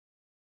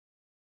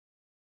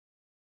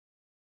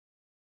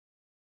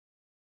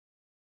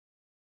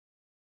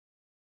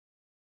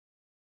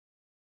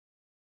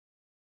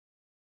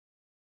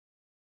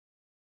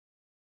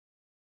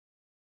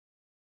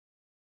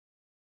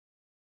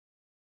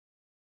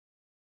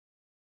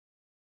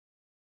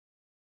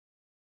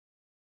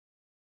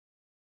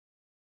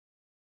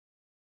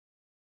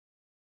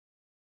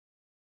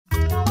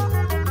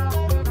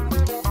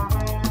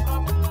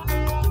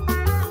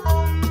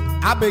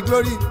Abe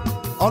Glory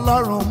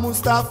Ọlọ́run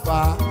Mustapha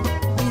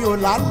ní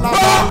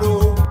Ọ̀làlábàlò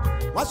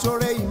wọ́n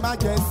ṣoore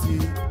emergency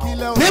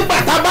kílẹ̀ òun. Nígbà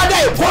tá a bá dá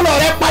ìkólọ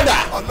rẹ padà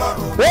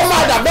ó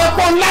máa dàbẹ́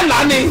pọ́ ńlá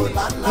lánì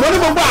mo ní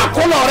gbogbo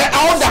àkólọ rẹ a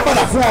ó dà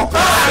padà fún ọ.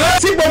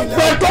 Tí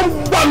gbogbo ẹ tó ń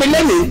gbọ́ mi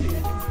lẹ́nìí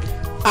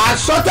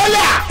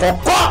àsọtẹ́lẹ̀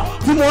àkọ́kọ́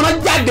tí mo rán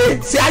jáde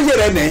sí ayé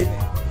rẹ nìyí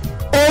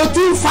o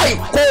ti ń fa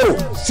ìkorò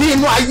sí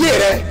inú ayé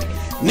rẹ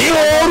ní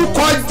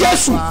orúkọ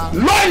Jésù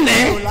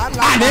lónìí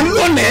àní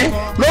lónìí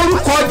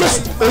lórúkọ Jésù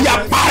ó yá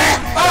parẹ́.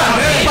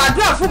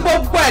 Gbàdúrà fún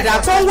gbogbo ẹ̀dá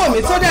tó ń wò mí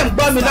tó dẹ̀ ń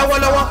gbọ́ mi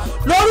lọ́wọ́lọ́wọ́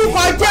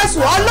lórúkọ Jésù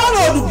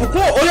Ọlọ́run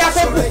olùbùkún ó yá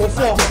kó bùkún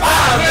fún ọ.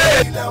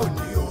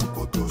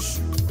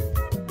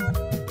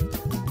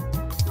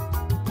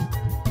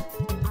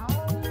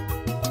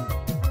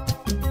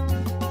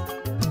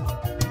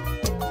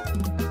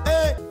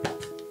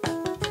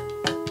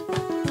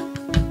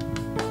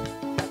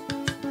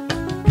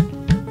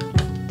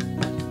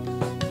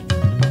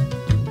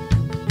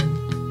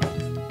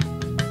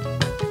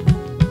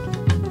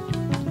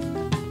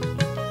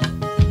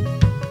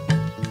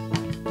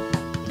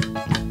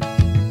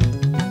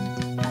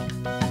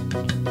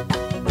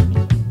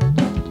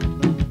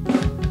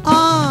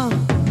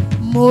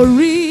 Mo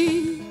rí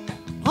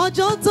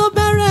ọjọ́ tó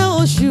bẹ̀rẹ̀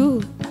oṣù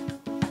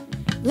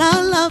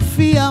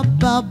lálàáfíà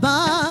bàbá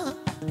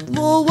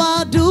mo wá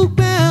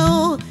dúpẹ́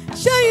o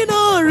ṣẹ́yìn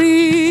náà rí.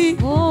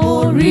 Mo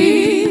rí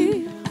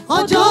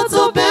ọjọ́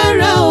tó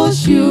bẹ̀rẹ̀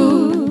oṣù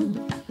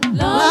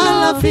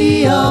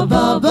lálàáfíà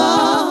bàbá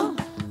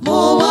mo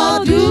wá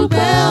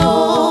dúpẹ́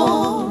o.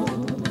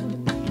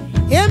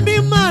 Èmi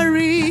máa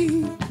rí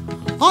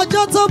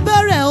ọjọ́ tó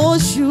bẹ̀rẹ̀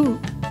oṣù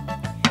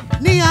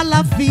ní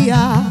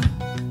àlàáfíà.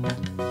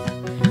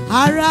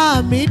 Ara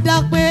mi dá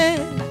pé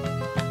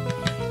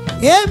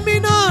èmi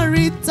náà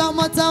rí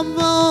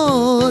tọmọtọmọ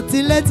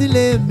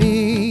tilétilé mi.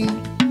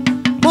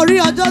 Mo rí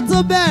ọjọ́ tó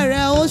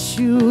bẹ̀rẹ̀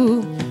oṣù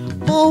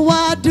mo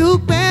wá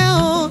dúpẹ́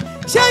o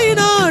ṣẹ́yìn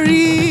náà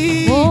rí.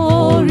 Mo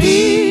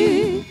rí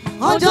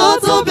ọjọ́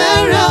tó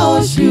bẹ̀rẹ̀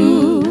oṣù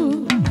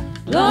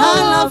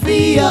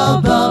lálàáfíà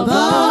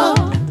bàbá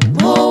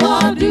mo wá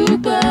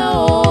dúpẹ́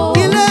o.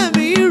 Ilé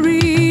mi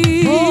rí.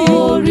 Mo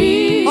rí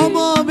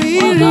ọmọ mi rí.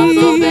 Ọjọ́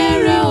tó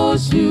bẹ̀rẹ̀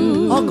oṣù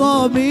ọkọ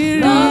mi rí.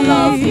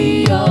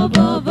 Lálàáfíà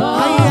bàbá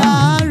aya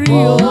rí o.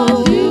 Mo wá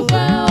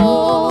dúpẹ́ o.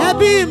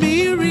 Ẹbí mi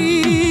rí.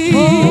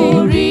 Mo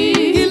rí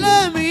ilé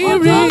mi rí.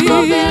 Ọjọ́ tó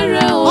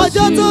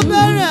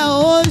bẹ̀rẹ̀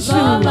oṣù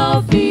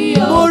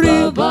lálàáfíà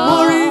bàbá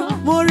mo rí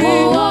mo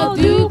wá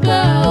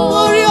dúpẹ́ o.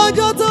 Mo rí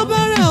ọjọ́ tó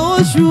bẹ̀rẹ̀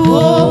oṣù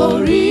o. Mo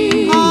rí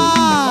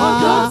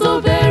ọjọ́ tó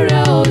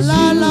bẹ̀rẹ̀ oṣù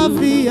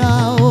lálàáfíà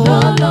o.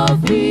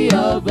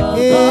 Lálàáfíà bàbá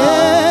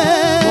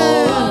mo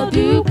wá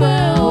dúpẹ́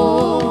o.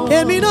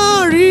 Èmi náà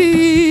rí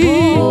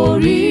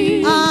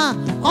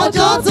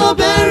ọjọ́ tó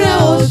bẹ̀rẹ̀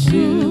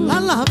oṣù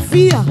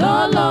lálàáfíà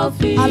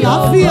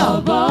àlàáfíà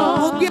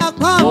mo gbé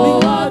apá mi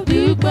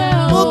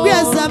mo gbé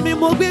ẹsẹ̀ mi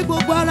mo gbé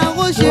gbogbo ara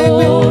ó ṣe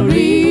gbé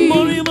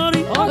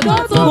mórí ọjọ́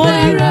tó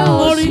bẹ̀rẹ̀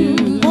oṣù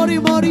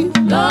mórí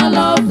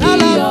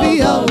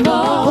lálàáfíà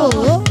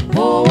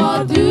mo wá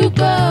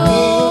dúpẹ́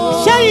o.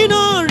 ṣẹ́yìn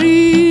náà rí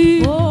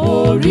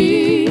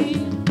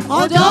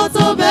ọjọ́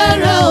tó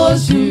bẹ̀rẹ̀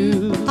oṣù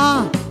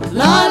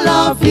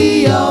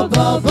lálàáfíà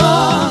bàbá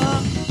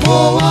mo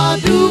wá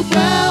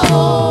dúpẹ́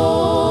o.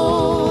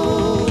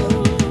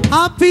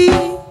 Happy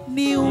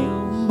New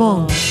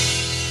Month.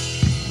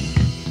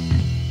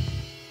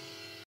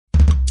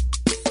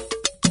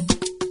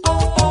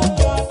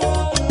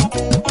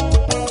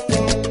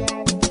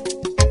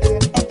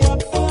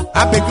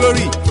 Abe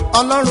Glory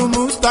Ọlọ́run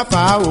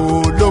Mustapha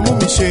o ló mú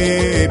mi ṣe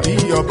bí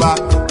ọba.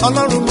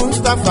 Ọlọ́run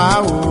Mustapha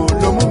o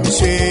ló mú mi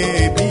ṣe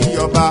bí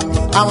ọba.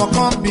 Àwọn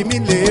kan bí mi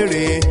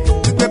léèrè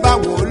wípé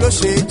báwo ló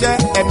ṣe jẹ́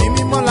ẹ̀mí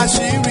mímọ́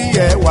láṣírí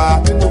ẹwà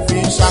tí mo fi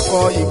ń ṣakọ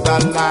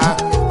ìgbàlà.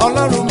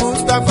 Ọlọ́run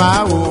Mustapha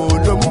o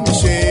ló mú mi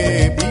ṣe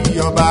bí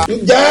ọba.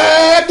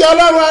 Ǹjẹ́ kí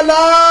Ọlọ́run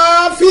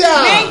àlàáfíà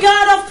May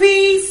God of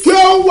peace kí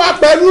ó wà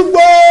pẹ̀lú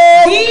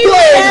gbogbo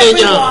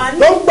ènìyàn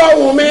tó ń gbọ́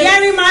ohùn mi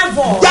hearing my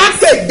voice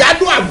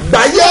jákèjádò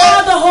àgbáyé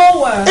all the whole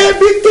world.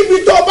 ibikíbi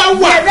tó bá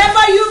wà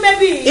Wherever you may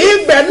be,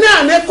 ibẹ̀ náà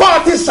ní kọ́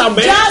ti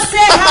sàmẹ́. just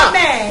say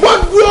amen. Wọ́n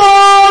dúró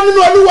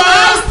nínú Olúwa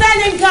I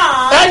stand in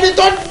God, ẹni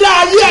tó dá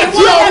ayé the àti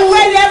one that ọ̀run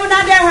created heaven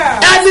and the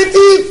earth, ẹni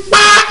tí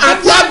ipá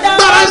àti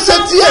agbára ṣe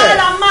tiẹ̀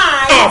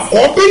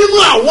àkọ́bí nínú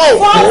àwọn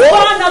òkú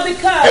firstborn of the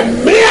curse,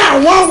 ẹ̀mí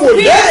àwọn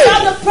wòlé spirit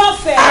of the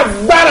prophet,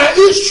 agbára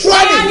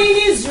Ísírẹ́lì and in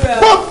Israel.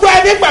 gbogbo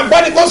ẹni gbàgbọ́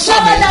ni kò Someone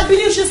sàmì. that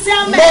believes should say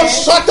Mo amen.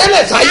 sọ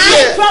tẹ́lẹ̀ sáyé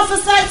I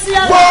prophesy to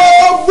your life.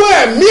 gbogbo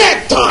ẹ̀mí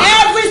ẹ̀tàn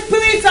Every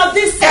spirit of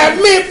this sin,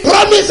 ẹ̀mí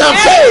promise and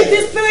every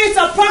faith spirit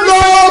of promise,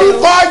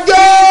 lórúkọ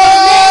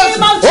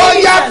Jésù ó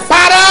yá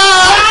para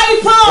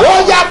ó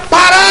yá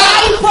para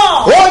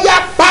ó yá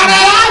para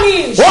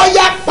ó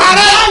yá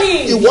para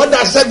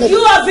ìwọ́dà ṣẹ́gun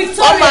you are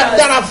victorious. ọmọ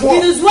dára fún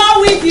It ọ is well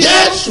with you.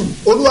 Jésù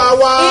Olúwa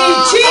wa. In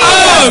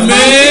Jesus'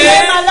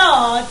 name, my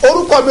Lord.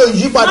 Orúkọ mi ò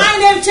yí padà. My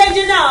name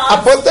changing now.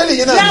 Apostoli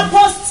yìí The náà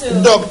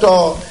apostle.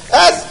 Dr.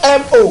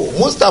 SMO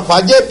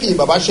Mustapha JP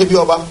Baba Ṣebí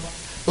Ọba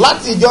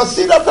láti ìjọ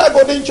Sinatra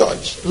Golden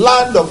Church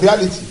Land of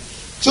Reality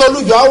tí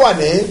olùjọ wà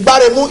ní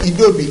Gbáremú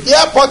Ìdòbí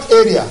airport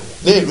area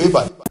ní ìlú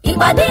Ìbàdàn.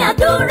 ìpàdé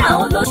àdúrà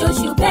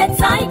olóṣooṣù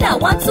Bethsaida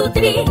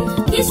 123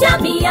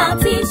 iṣẹ́ mi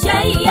àti iṣẹ́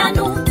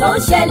ìyanu tó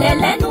ṣẹlẹ̀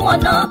lẹ́nu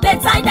ọ̀nà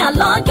Bethsaida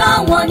lọ́jọ́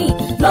wọn ni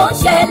ló ń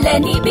ṣẹlẹ̀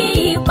níbi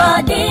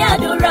ìpàdé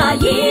àdúrà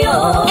yìí o.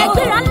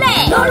 ẹgbẹ́ra lẹ̀.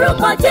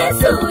 lórúkọ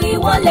Jésù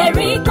ìwọlẹ̀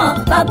rí kan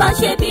bàbá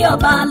ṣe bí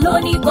ọba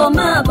lónìí kò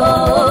máa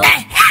bọ̀.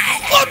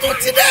 ó tún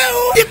ti dẹ́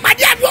o.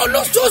 ìpàdé àdúrà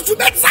olóṣooṣù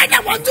Bethsaida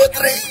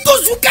 123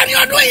 tóṣù kẹrin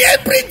ọdún yẹn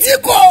pírítì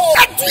kò.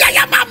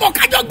 ẹtúyàyà máa bọ̀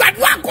kájọ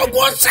gbàdúrà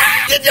kókó ṣẹ́.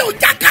 dídé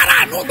ọjà kára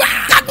àánú gbà.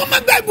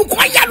 kágbọ́mọgbà ìbùkún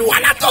ayélujára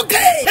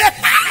látọ̀kẹ́.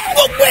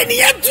 gbogbo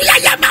ènìyàn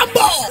túyàyà máa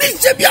bọ̀. ní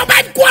ṣebí ọba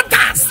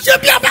headquarters.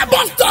 ṣebí ọba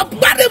bus stop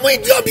Gbáremú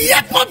Ìdíòbí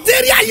airport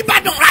area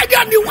Ìbàdàn. Friday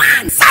on the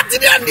 1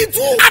 Saturday on the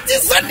 2 àti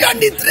Sunday on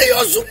the 3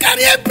 oṣù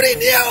kẹrin April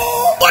ni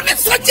o.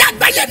 onísọjí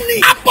àgbáyé ni.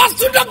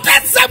 Apostle Dr.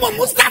 Simon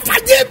Mustapha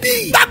JB.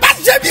 bàbá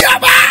ṣebí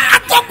ọba.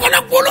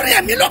 àtọkọlọpọ olórin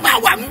ẹ̀mí ló máa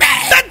wà mbẹ́.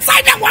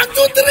 Bethsaida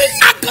 123.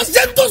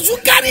 àkànṣe tó sùn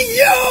kárí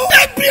yìí o.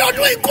 April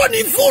ọdún ìkọ́ni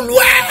fúlù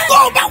ẹ̀. kó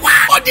o bá wá.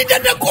 ó di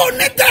dandan kó o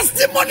ní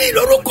testimony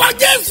lórúkọ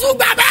Jésù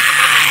bàbá.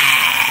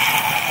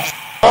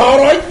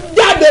 ọ̀rọ̀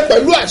jáde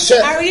pẹ̀lú àṣẹ.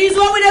 I release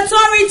one with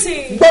authority.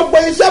 gbogbo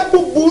iṣẹ́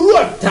búburú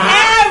ọ̀tá.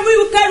 Every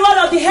wicked word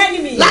of the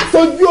enemy.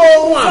 látọjú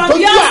oorun From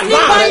àtọjú your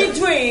àlá sleeping rẹ.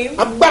 dream.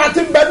 agbára tí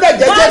ń bẹ ní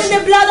ẹ̀jẹ̀ God in Jésù. the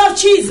blood of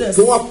Jesus.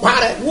 tí wọ́n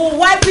parẹ́. Will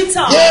wipe it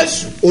out.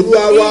 Jésù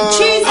Olúwa wa. In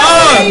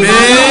Jesus'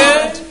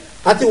 name.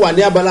 a ti wà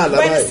ní abala àlá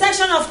We're in the báyìí.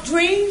 section of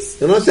dreams.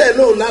 ìránṣẹ́ ẹ̀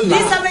lóun This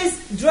lálàá. service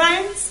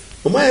dreams.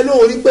 màmá ẹ̀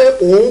lóun rí pé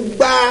òun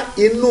gbá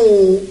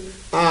inú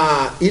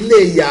ilé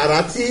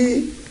yàrá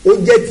tí ó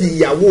jẹ́ ti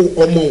ìyàwó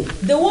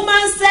ọmọ. The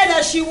woman said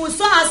that she would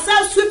saw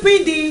herself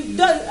sweeping the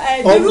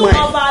room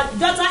of her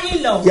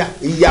daughter-in-law.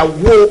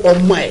 ìyàwó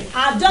ọmọ ẹ̀.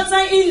 Her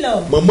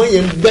daughter-in-law. màmá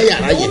yẹn ń gbẹ́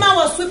yàrá The yẹn. woman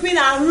was sweeping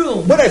her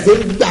room. bọ́dẹ̀ ṣe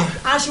ń gbà.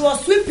 As she was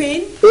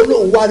sweeping, ó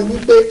lóun wá rí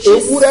wípé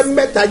ewúrẹ́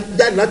mẹ́ta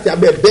jáde láti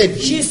abẹ́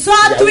bẹ́ẹ̀dì. she saw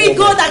 3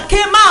 goats that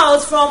came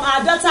out from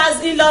her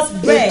daughter-in-law's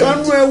bed.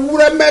 ìkànnù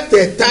ewúrẹ́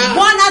mẹ́tẹ̀ẹ̀ta.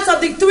 One out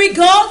of the 3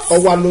 goats ó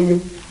wá lóyún.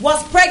 was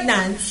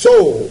pregnant.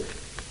 so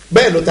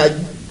bẹ́ẹ̀ ló ta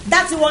jí.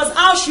 That was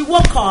how she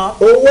woke up.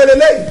 owó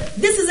lélẹ́yìn.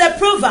 This is a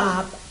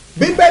proverb.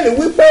 bíbélì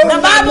wípé ó The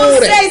ń Bible nánú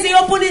rẹ̀. says he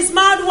opened his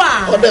mouth ó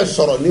wide dẹ̀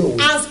sọ̀rọ̀ ní òwe.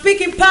 and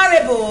speaking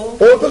parable.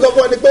 ohun tó sọ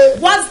fún ọ ni pé.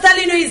 What's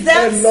telling you is ẹ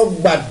that lọ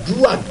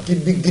gbàdúrà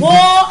gidigidi. go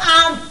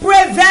and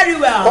pray very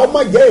well,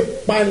 ọmọ jẹ́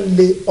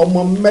ìpàlẹ̀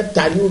ọmọ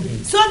mẹ́ta ní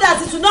òbí. so that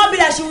it will not be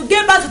that she will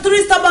give birth to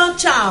 3 stubborn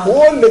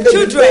ó lè dé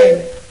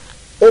children.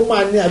 ó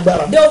máa ní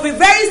agbára. They will be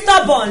very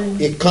stubborn,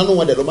 ìkànnù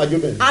wọn dẹ̀ ló máa jó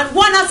bẹ́ẹ̀. and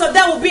one out of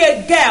them will be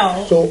a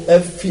girl. so ẹ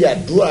fi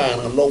àdúrà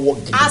ràn lọ́wọ́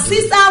gidigidi.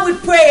 Assist her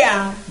with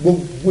prayer.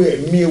 gbogbo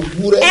ẹ̀mí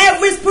ewúrẹ́.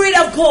 Every spirit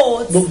of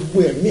gold,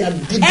 gbogbo ẹ̀mí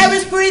agídí. every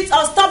spirit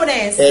of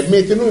stubbornness,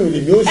 ẹ̀mí tinú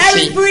ìrìn ni ó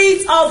every ṣe.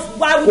 spirit of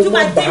I will do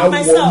my thing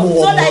myself,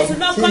 so that it will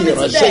not come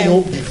into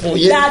them.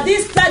 That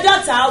this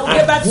daughter will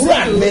give birth to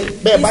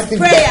you. Is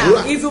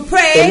prayer. If you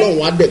pray,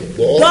 Ọlọ́run á dẹ̀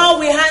gbọ́. God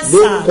will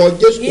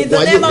answer. In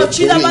the name of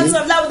Jesus, battle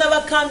of life will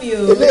never come you.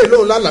 eléyìí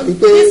lóun lálàá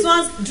wípé. This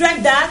one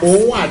dreamt that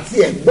òun àti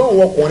ẹ̀gbọ́n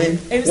òun ọkùnrin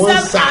wọ́n ń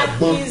himself sa and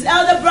àgbọn. his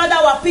elder brother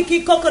were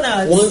picking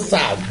coconuts. wọ́n ń sa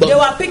àgbọn. They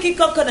were picking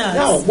coconuts.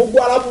 náà gbogbo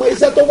ara mọ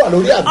iṣẹ́ tó wà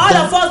lórí All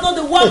àgbọn. of us know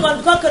the work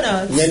on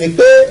coconuts. ìyẹn ni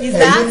pé Is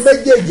that- ẹ̀yin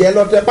méjèèjì ẹ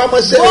lọ tẹ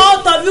pámọ́ṣẹ́.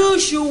 Both of you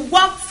should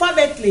work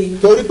fervently,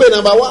 torí pé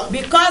nàbà wá.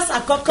 because kẹ́ ẹ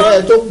akoko,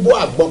 tó bó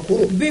àgbọn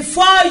kúrò.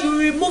 before you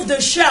remove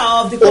the shell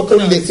of the ó tún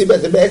lè coconut,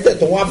 síbẹ̀síbẹ̀ ẹsẹ̀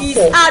tó wá is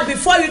fọ̀. hard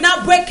before you now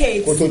break kó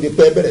it, tó di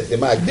pé ẹ bẹ̀rẹ̀ sí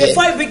máa jẹ.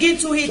 before you begin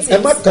to eat ẹ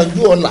má it.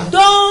 kánjú ọ̀la.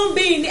 Don't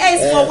be in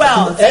haste for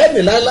wealth. ẹ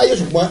ní láéláyé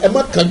ṣùgbọ́n ẹ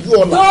má kánjú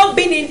ọ̀la. Don't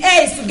be in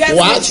haste to get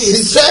wàá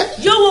riches.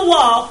 ṣiṣẹ́ You will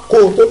walk kó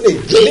o tó lè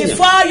jẹ èèyàn.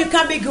 before you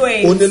can be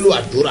great. ó nílò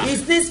àdúrà.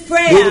 Is this lórúkọ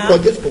prayer?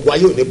 Jésù gbogbo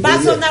ayé ò ní borí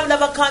Battle ẹ̀. now will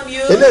never come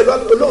you. eléyìí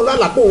lóun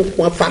lálàá kó o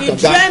pọn fa He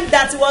kànga. dreamt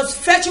that he was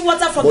fetching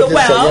water from Mo the ti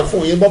sọ well. yẹn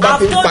fún yín, bọ́ bá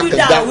ti I've ń fa told you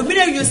kànga, that.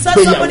 Immediately you saw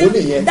ìgbéyàwó somebody,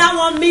 nìyẹn. that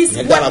one means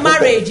Ìyẹn dára what púpọ̀.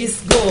 marriage is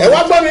ẹ good.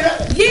 wá gbọ́ mi rẹ.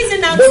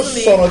 Listen now mo to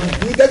me. sọ̀rọ̀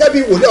yìí gẹ́gẹ́ bí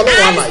wòlíì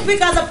ọlọ́run I àlàyé.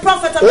 speak as a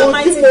prophet of the ohun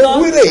tí mighty mo God.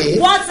 wí rèé.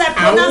 What I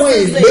àwọn pronounce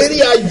is ìlérí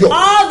this. ayọ̀.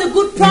 All the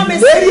good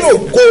promises, ìlérí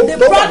ògo the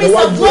tó wà promise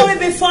of níwájú glory ẹ̀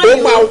before ó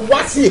you máa wá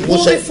sí will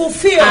ìmúṣẹ. be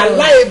fulfilled.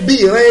 aláìbí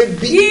ìran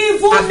ẹbí.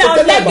 Even now,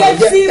 àsọtẹ́lẹ̀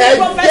legacy, ìbàjẹ́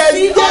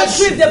prophecy, ẹ̀jẹ̀ all Jésù.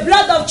 truth, the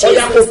blood of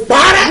ọ̀yà kò Jesus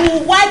parẹ́. will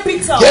wipe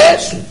it off.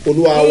 Jésù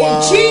Olúwa wa.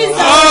 In Jesus'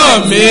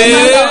 Amen.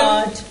 name,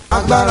 Lord.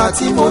 agbára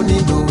tí mo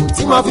nílò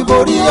tí màá fi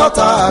borí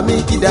ọ̀tá mi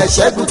kìdá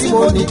ìṣẹ́gun tí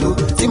mo nílò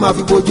tí màá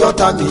fi bojú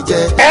ọ̀tá mi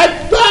jẹ. ẹ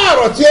gbọ́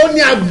ọ̀rọ̀ tí ó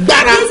ní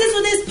agbára. Listen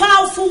to this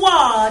powerful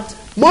word.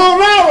 mo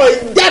rán ọ̀rọ̀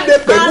yìí jáde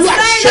And pẹ̀lú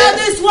say out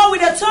àṣẹ. this word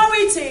with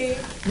authority.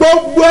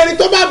 gbogbo ẹni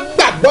tó bá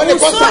gbàgbọ́ ní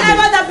kọ́sàmù.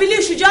 Whosoever that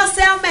believes should just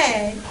say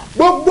amen.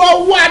 gbogbo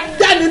ọwọ́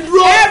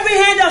adánidúró. Every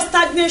hand of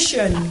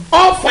stagnation,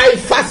 ọfà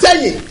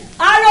ìfàsẹ́yìn.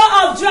 arrow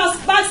of just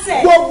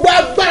backset, gbogbo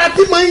agbára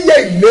tí máa ń yẹ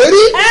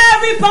ìlérí.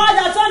 every power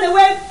that turn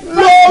away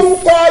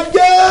lórúkọ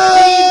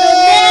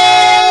name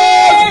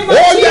Jésù. of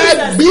ó yẹ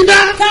Jesus. gbiná.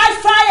 Catch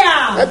ẹ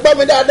fire. gbọ́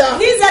mi dáadáa.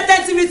 Listen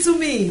attentively to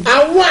me.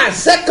 àwọn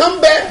àṣẹ kan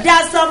bẹ.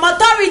 There's some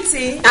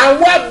authority.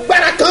 àwọn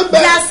agbára kan bẹ.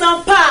 There's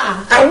some power.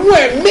 àwọn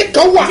ẹ̀mí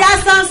kan wà.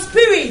 There's some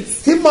spirits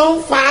tí máa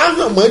ń fa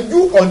ahọ́n mọ́jú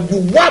on the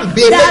one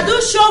They bẹ́ẹ̀.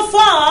 do show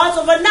forth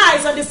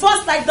overnight on the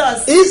first like this.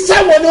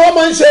 Iṣẹ́ wo ni wọ́n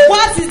máa ń ṣe?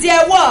 What is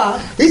their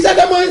work? Iṣẹ́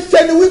tó máa ń ṣe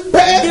ni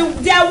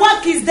wípé Their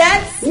work is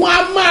that wọ́n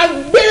á máa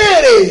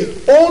béèrè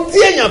ohun tí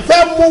èèyàn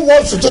fẹ́ mú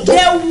wọn sùn tuntun.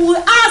 they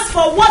will ask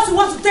for what you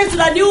want to take to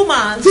the new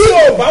man. Tí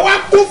o bá wá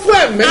kún fún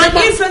ẹ̀mí And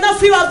mímọ́, if you're not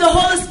filled of the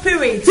Holy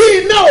Spirit, tí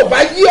iná ò bá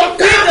yí ọ if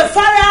ká, the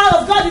fire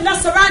of God did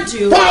not surround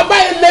you, tó o bá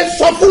ilé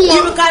sọ fún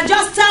you wọn, can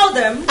just tell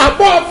them,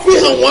 àbọ̀ fi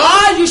hàn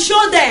wọ́n, or you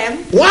show them,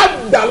 wọ́n á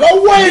gbà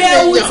lọ́wọ́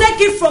they will ènìyàn,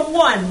 take it from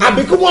one,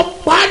 àbí kí wọ́n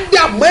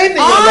padà mọ́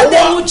ènìyàn or they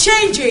lọ́wọ́. will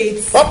change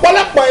it.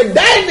 Ọ̀pọ̀lọpọ̀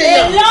ẹ̀dá A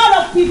ènìyàn lot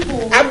of people,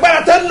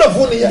 agbára tó ń lò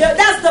fún nìyẹn.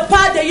 that's the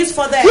part they use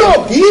for them. Tí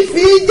o kì í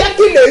fi jẹ́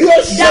kí lè rí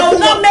oṣù They will fún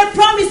not wọn. make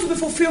promise to be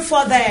fulfilled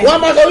for them. Wọ́n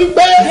máa sọ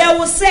wípé They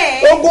will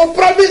say, ogun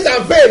promise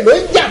and faith ló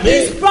ń jà mí.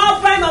 this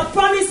problem of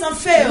promise and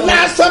fail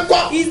Lásán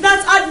kọ́. is not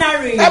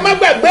ordinary. Ẹ má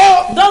gbàgbé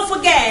o Don't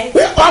forget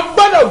pé o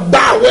gbọ́dọ̀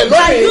gbà àwẹ̀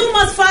that lónìí. you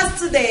must fast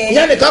today.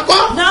 Ìyẹn nìkan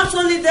kọ́. Not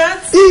only that,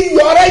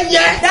 Iyọ̀ rẹ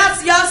yẹ.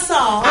 that's your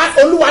song.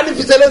 Olúwa ní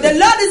fi ṣe The lónìí.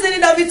 Lord is in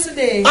need of it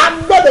today. A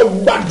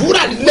gbọ́dọ̀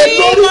gbàdúrà lé We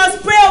lórí.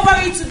 must pray over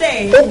it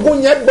today.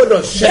 Ogun yẹn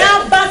gbọ́dọ̀ ṣẹ.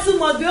 That battle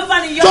must be over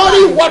in your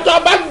Torí life. ìwọ tó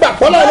bá gbà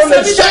pọ́nlọ́ ló lè Those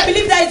of you that ṣẹ.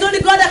 believe that it's only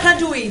God that can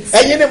do it.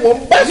 Ẹ̀yin ni mò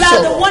ń bá You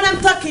are the sọ̀rọ̀. one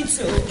I'm talking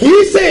to. Kì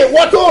í ṣe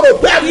ìwọ tó rò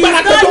pé It's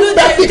agbára tó not tó you ń bẹ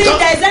that bí think kan.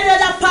 there is any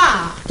other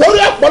power. Torí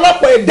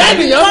ọ̀pọ̀lọpọ̀ ẹ̀dá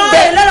ènìyàn ń Because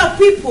bẹ. a lot of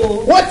people,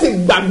 Wọ́n ti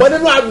gbàgbọ́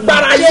nínú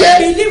agbára they ayé.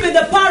 believe in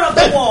the power of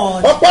the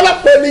world.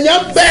 Ọ̀pọ̀lọpọ̀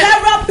ènìyàn bẹ.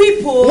 Several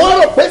people, Wọ́n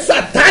rò pé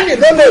Sátánì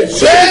ló lè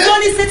ṣe it's é.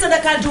 only Satan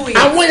that can do it.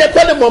 Àwọn yẹn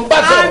kọ́ ni mò ń bá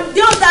sọ̀rọ̀. And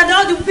those are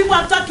not the people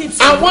I'm talking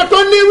to. Àwọn tó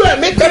nírú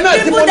ẹ̀mí kan náà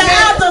tí mo People that ní.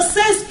 have the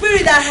same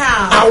spirit I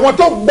have. Àwọn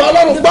tó gbọ́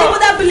Ọlọ́run The gbọ́. people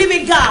that believe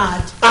in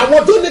God. Àwọn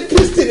tó ní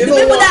Kristi The nínú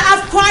people wọn. that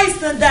have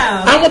Christ in them.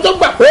 Àwọn tó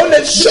gbà pé ó lè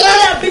The ṣe people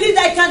é. that believe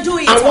that I can do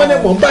it. Àwọn ni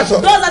mò ń bá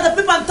sọ̀rọ̀. Those are the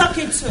people I'm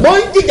talking to. Mo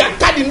ń jìjà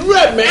kadì nínú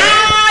ẹ̀mí.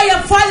 I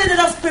am fighting in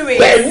the spirit.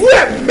 Pẹ̀lú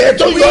ẹ̀mí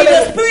tó With yọ the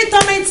lẹ́nu. spirit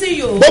tormenting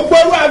you. Gbogbo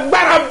orú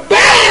agbára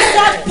bẹ́ẹ̀.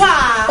 That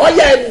power.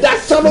 Ọyẹ ẹ̀dá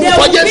sánú They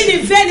kọjá will sí. be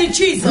in vain in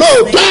Jesus'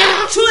 Lóòótọ́.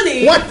 name.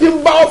 Truly, Wọ́n ti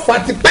ń bá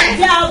ọ̀fà ti pẹ́.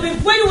 they have been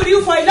waiting with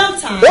you for a long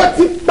time. Ó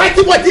ti pẹ́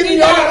tí wọ́n ti ń In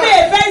yọ a ọ́.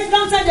 very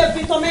long time they've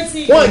been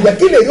tormenting you. Wọ́n jẹ́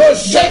kí lè yóò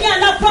ṣe. They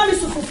cannot promise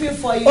to fulfill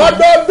for you.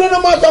 Ọdọọdún ló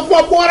máa sọ fún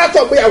ọ pé wọ́n rà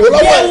sọ̀gbéyàwó lọ́wọ́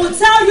They ẹ̀. will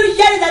tell you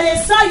yearly that they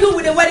saw you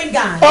with a wedding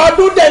gown.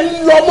 Ọdún dẹ̀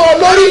ń lọ mọ́ ọ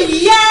lórí.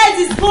 Years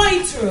is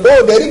going through.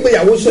 Ó dẹ̀ rí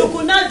gbéyàwó ṣe. You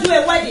could not do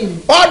a wedding.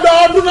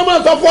 Ọdọọdún ló máa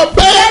sọ fún ọ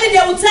pé Yearly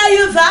they will tell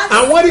you that.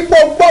 àwọn rí pé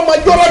o gbọ́ ọmọ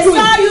ẹjọ́ They lọ́dún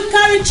saw yìí. you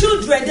carry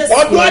children this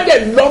Ọdún year. á dẹ̀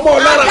lọ mọ́ ọ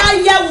And lára. that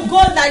year will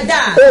go like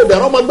that. Ó dẹ̀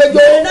rọ́mọ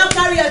gbẹ́jọ́. You will not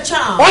carry a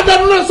child.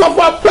 Ọdọọdún ló sọ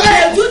fún ọ pé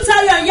They do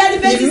tell you on yearly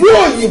basis ìlú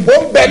òyìnbó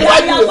ń bẹ that you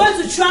níwájú are rẹ̀. going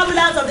to travel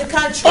out of the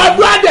country.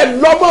 Ọdún á dẹ̀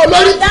lọ mọ́ ọ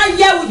lórí. And that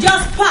year will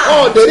just pass.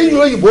 Ọ̀dẹ̀ rí ìlú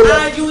òyìnbó lọ.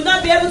 And you will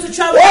not be able to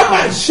travel Ó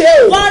mà out. ṣe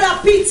o. What a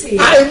pity.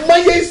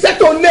 Àìmọye iṣẹ́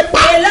tó lépa.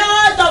 A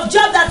lot of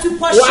job that you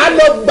pursue. Wàá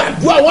lọ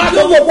gbàdúrà wọ́n á You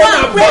sọ will fún go ọ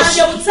and máa pray bọ̀ and sí.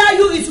 they will tell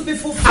you it will be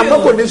fulfilled. Àmọ́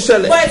kò ní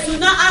ṣẹlẹ̀. But it will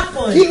not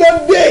happen. Kí ló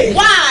dé?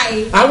 Why?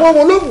 Àwọn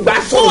wo ló gbà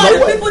Who sọ̀rọ̀ are the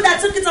lọ́wọ́ ẹ̀? people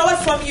that took it away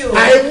from you?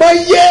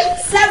 Àìmọye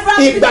Several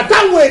ìgbà people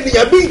táwọn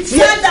ènìyàn bíi tiẹ̀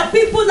said that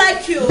people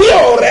like you, bí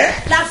ọ̀rẹ́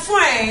like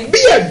friends, bí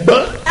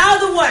ẹ̀gbọ́n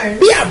elder ones,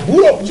 bí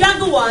àbúrò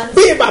younger ones,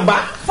 bí bàbá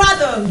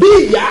father, bí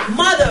ìyá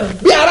mother,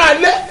 bí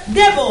aráalé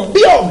devil,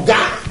 bí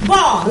ọ̀gá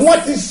boss, wọ́n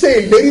ti ṣe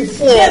ìlérí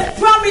fún ọ. they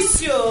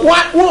promise you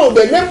Wọn ò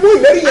bẹ̀ yẹn mú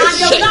ìlérí yẹn and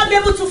they will ṣẹ. not be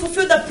able to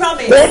fulfill the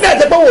promise. Kò dẹ̀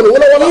ṣe pé wọn ò lówó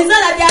lọ́wọ́ It's lọ.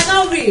 not that they are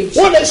not rich.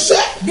 Wọ́n lè ṣe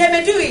They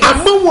may do it,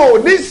 àmọ́ wọn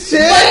ò ní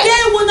ṣe but é.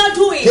 they will not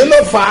do Kí it. ló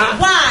fà á?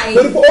 Why?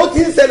 Torí pé ó ti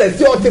ń ṣẹlẹ̀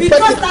sí ọ Because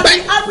that's tipẹ́tipẹ́.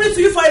 been happening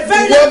to you for a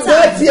very Ìwọ long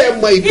gan time. tiẹ̀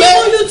mọ̀ ìpẹ́.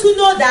 Even you to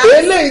know that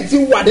Eléyìí ti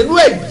wà nínú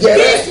ẹ̀jẹ̀ rẹ̀.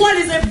 this one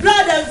is a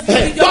blood of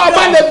in Tó your o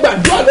bá lè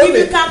blood. gbàdúrà If you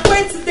lónìí, can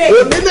pray today,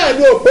 òní náà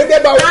ni òpin dé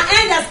bá our wa.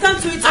 end has come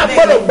to it A today.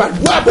 gbọ́dọ̀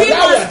gbàdúrà We pẹ̀lú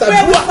àwẹ̀ must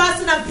pray with àtàdúrà.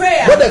 fasting and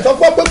prayer. Mo dẹ̀ sọ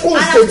fún ọ pé kó o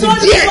And ṣèdí I've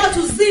told you díẹ̀. God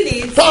to seal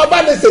it. Tó o bá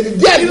lè ṣèdí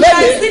díẹ̀ You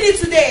lẹ́yìn. can seal it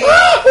today.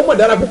 Ó mọ̀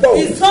dára púpọ̀ o.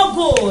 It's so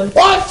good.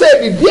 Ó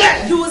ṣèdí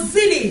díẹ̀ You will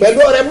seal it pẹ̀lú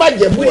ọrẹ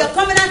májẹ̀mú with ẹ̀. a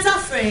covenant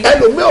offering.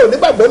 Ẹlòmíì ò ní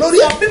gbàgbọ́ lórí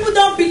ẹ̀. Some people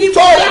don't believe in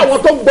Sọ́ọ̀rọ̀ God, àwọn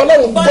tó ń gbọ́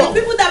lọ́rùn but gbọ́. the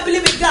people that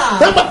believe in God,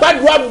 Táwọn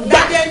gbàdúrà gbà.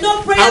 that they know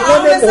prayer Àwọn ni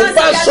always mò ń answers.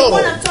 bá They are the sọ̀rọ̀.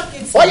 one I'm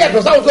talking to. Ó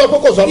yàtọ̀ sáwọn tó ń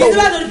kókò It's sọ́lọ́run.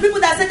 about the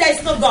people that say there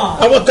is no God.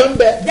 Àwọn kan ń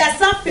bẹ. There are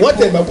some Wọ́n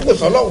tẹ̀ people, ìgbà kókò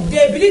sọ́lọ́run.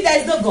 they believe there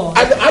is no God.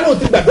 Àlọ́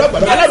ti gbàdúrà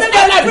gbàdúrà. They say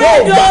they Aládùúgbò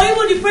pray ò gbà. though,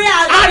 even the prayer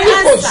has A ní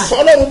been kò answered.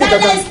 sọ́lọ́run bí That there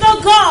kankan. is no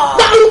God.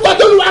 Dárúkọ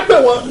tó lù wá pè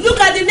wọ́n. Look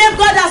at the name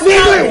God has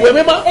Nínú found ìwé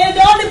mímọ́. in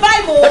the Holy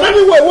Bible. Ẹ bá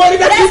mi wo ìwé orí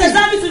Let's Dáfídì.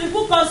 examine to the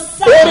book of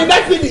Orí Psalm,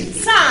 Dáfídì.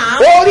 Psalm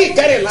Orí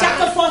ìkẹrìnlá.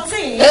 chapter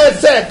 14,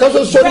 Ẹsẹ̀ kan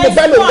ṣoṣo ni mo verse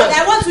fẹ́ lò 1. bẹ̀.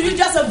 I want to use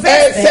just a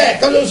verse Ẹsẹ̀ there.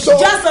 kan ṣoṣo.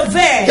 Just a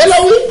verse. Kí ló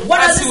wí? What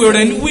does it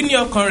aṣiwèrè say? wí ní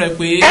ọkàn rẹ̀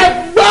pé Ẹ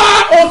gbọ́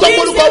ohun tó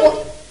kórúkọ wọn.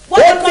 What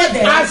Ó do you call ní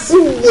them?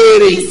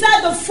 aṣiwèrè. He said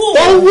the fool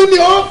Ó wí ní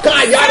ọkàn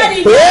àyà said rẹ̀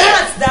in pé. his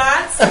heart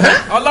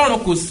that ọlọ́run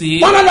kò sí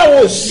Wọ́n lọ́dọ̀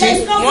wò sí. there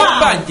is no wọ́n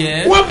God.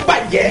 bàjẹ́ Wọ́n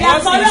bàjẹ́. They wọ́n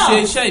are sì ń ṣe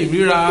corrupt. iṣẹ́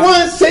ìríra Wọ́n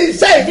ń ṣe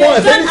iṣẹ́ ìfún They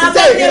ọ̀sẹ̀ ní don't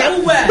ṣiṣẹ́ ìríra. have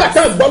a Nígbà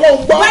tá à ń gbọ́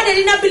lọ́hùn gbọ́. When they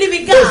did not believe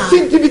in Kò sí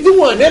God, ibi tí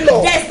wọ́n ní lọ.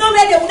 there is no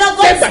way they will not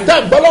go Nígbà tá à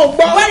to. ń gbọ́ lọ́hùn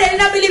gbọ́. When they did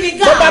not believe in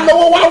Tó bá God,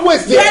 lọ́wọ́ wá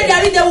wèsì when ẹ̀. they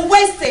did, they will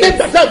waste it.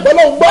 Nígbà tá à ń gbọ́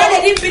lọ́hùn gbọ́. When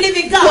they didn't believe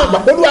in Wọ́n gbà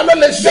God, pé Olúwa ló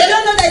lè ṣe. they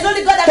don't know there is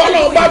only God that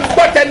Tọ́lọ́ can bá do it.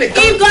 gbọ́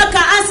tẹnìkan. If God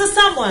can answer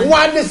someone, Wọ́n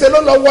wọ́n á ní ṣe ló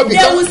lọ wọ́ bí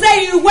kan. They will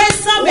say you went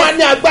somewhere. Wọ́n á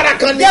ní agbára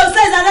kan ní. They will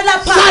say it's another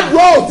power.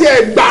 Ṣáàdùn ò tí ẹ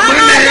gbà mí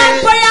ní. No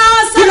prayer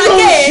answer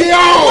again.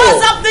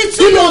 What's happening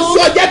to you? Kí ló ń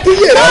sọ jẹ́ kí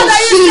yèrè ó How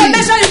are sí? you to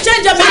make sure you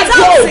change your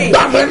mentality? Ṣáàdùn ò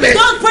gbà mí ní.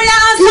 Don't prayer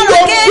answer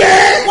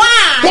again. Why?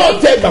 Tó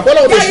tẹ gbàgbọ́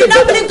lọ́wọ́ Yeah, you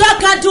don't believe God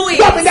can do it.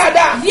 Gbọ́ mi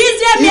dáadáa.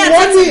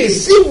 Ìwọ ní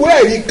ìsíwò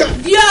ẹ̀rí kan.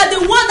 You are the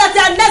one that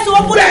are next to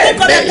open the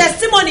book of the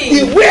testimony.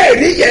 Ìwé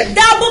ẹ̀rí yẹn.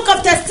 That book of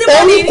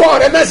testimony. Orúkọ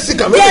rẹ̀ náà sì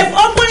kàn lóde. They've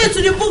opened it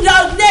to the book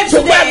that name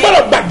Ṣùgbọ́n ẹ today.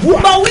 gbọ́dọ̀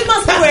gbàdúrà. But we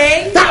must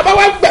pray. Tá a bá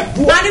wá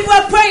gbàdúrà. And if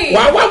we're praying,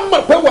 wàá wá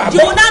mọ̀ pé wàá you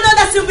bọ̀. will not know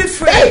that you'll be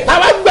free. Tá a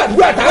wá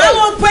gbàdúrà tá a When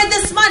we pray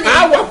this morning,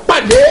 àwọn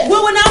pàdé. we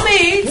will now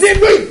meet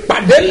Nínú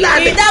ìpàdé ńlá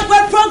ni. in that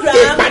great program.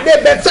 Ìpàdé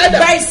Bethsaida.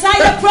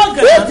 Bethsaida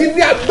program. Ó ti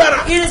ní agbára.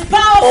 It is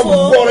powerful.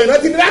 Ọ̀gbọ̀rọ̀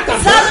ìrántí ní látàkà.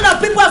 Thousands of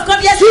people have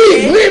come Sí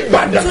ìlú yesterday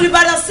Ìbàdàn. to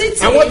Ibadan city.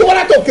 Àwọn tó wá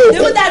láti òkè òkun.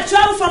 People that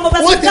travel from Wọ́n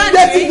overseas ti dé sí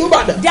country, ìlú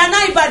Ìbàdàn. they are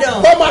now Ibadan.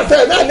 Ó máa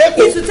ṣẹlẹ̀ náà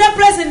lẹ́kọ̀ọ́. It will take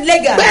place in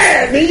Lagos.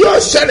 Bẹ́ẹ̀ ni yóò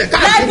ṣẹlẹ̀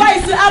káàkiri.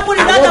 Likewise, to happen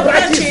in Àwọn other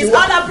branches branches, wa.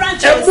 other Ẹ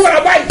branches. múra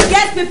báyìí.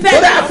 Get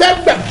prepared Torí a now. fẹ́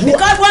gbàdúrà.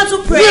 Because we want to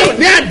Ní pray.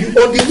 òní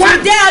òdì wá.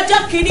 Today, Ọjọ́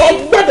Kìíní, Ó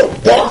gbọ́dọ̀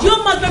bọ́. you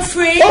must be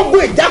free.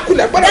 Ogun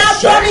ìjákulẹ̀ gbọ́dọ̀ That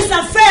ṣẹ. promise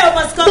and fail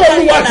must come Tó down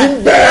Olúwa ti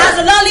ń bẹ. As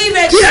the Lord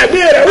liveth, Kí ẹ̀mí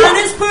rẹ̀ wá. and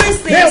His Spirit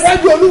Ní iwájú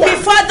speaks Olúwa.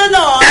 before the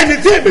Lord, Ẹni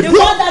tí èmi the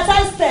dúró. one that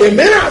I stand,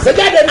 Èmi náà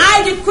àṣẹjáde ni.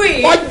 I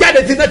decree, Ó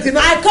jáde tinátiná.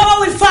 I cover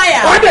with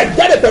fire. Ó dẹ̀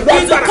jáde pẹ̀lú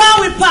He will agbára. come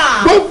with power.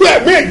 Gbogbo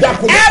ẹ̀mí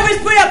ìjákulẹ̀. Every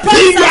spirit of Kí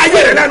inú ayé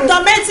rẹ̀ promise lẹ́nu.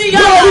 tormenting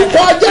your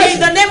Lórúkọ life, Jésù. in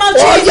the name of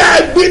Ó Jesus. yá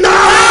ìgbiná.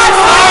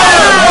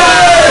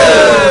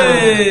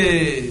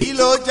 Kí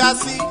ló já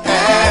sí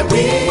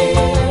ẹ̀rí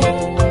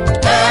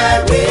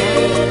ẹ̀rí.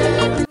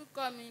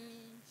 Orúkọ mi ni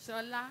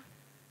Ṣọlá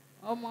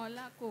ọmọ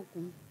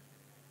Ọlákòkun.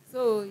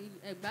 So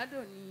Ẹ̀gbádò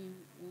ni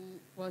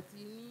pọ̀tì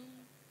ní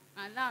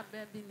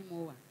Aláàbẹ̀bí ni mo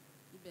wà.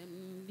 Ibẹ̀ ni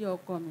ilé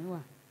ọkọ mi wà.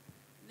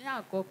 Ní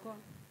àkọ́kọ́,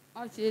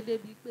 wọ́n ṣe é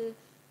débi pé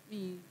mi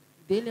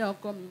délé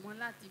ọkọ mi mọ́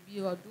láti bí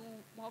ọdún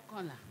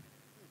 11.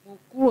 Mo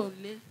kúrò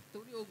lé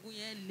torí ogun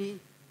yẹn le.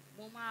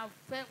 Mo máa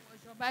fẹ́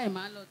wọṣọ báyìí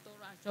máa lọ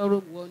tọrọ aṣọ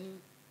rògbò ni.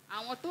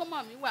 Àwọn tó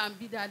mọ̀ mí wà ń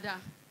bí dáadáa.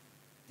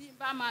 Tí n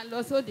bá máa lọ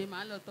sóde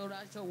máa lọ tọrọ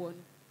aṣọ wọ̀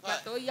ni. Ìgbà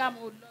tó yá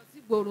mo lọ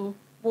sígboro,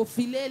 mo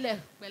fi lélẹ̀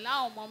pẹ̀lú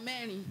àwọn ọmọ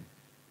 4.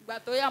 Ìgbà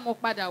tó yá mo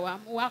padà wá,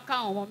 mo wá ká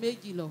àwọn ọmọ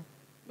 2 lọ.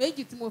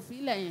 2 tí mo fi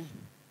lẹ̀ yẹn,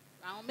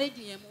 àwọn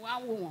 2 yẹn mo wá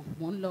wò wọ́n,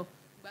 mo ń lọ.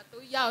 Ìgbà tó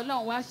yá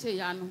Ọlọ́run wá ṣe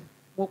ìyanu,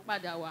 mo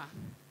padà wá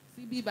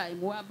sí bíbá yìí,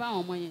 mo wá bá àwọn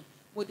ọmọ yẹn,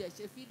 mo dẹ̀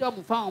ṣe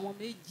fídọ̀mù fáwọn ọmọ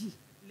 2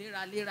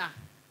 léraléra.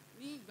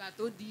 Ní ìgbà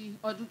tó di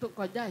ọdún tó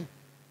kọjá yìí,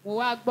 mo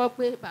wá gbọ́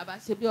pé bàbá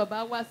ṣe bí ọba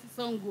wá sí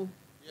Ṣàngó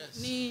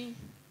ní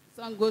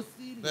Ṣàngó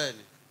sílù.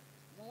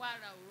 Mo wá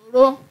ra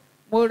òróró,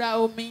 mo ra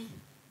omi,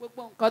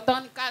 gbogbo nǹkan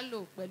tán ní ká lò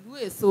pẹ̀lú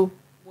èso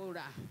mo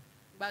rà.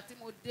 Ìgbà tí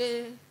mo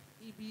dé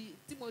ibi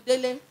tí mo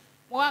délé,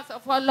 mo wá sọ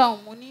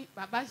fọ́lọ́run, mo ní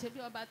bàbá ṣe bí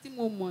ọba tí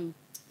mo mọ̀ yìí,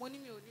 mo ní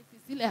mi ò ní fi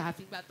sílẹ̀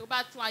àfìgbà tó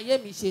bá tún ayé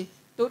mi ṣe,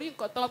 torí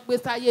nǹkan tán gbé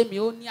sáyé mi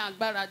ó ní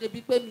agbára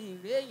débi pé mi ì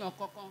rí èèyàn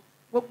kankan.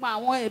 Gbogbo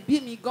àwọn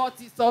ẹbí mi gan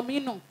ti sọ mí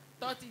nù,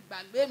 tó ti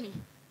gbàgbé mi.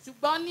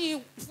 Ṣùgbọ́n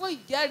ní fún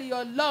ìjẹ́rìí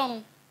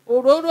Ọlọ́run,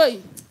 òróró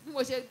yìí bí mo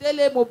ṣe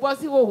délé mo bọ́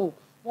sí hòhò,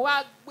 mo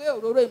wá gbé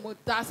òróró yìí mo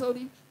ta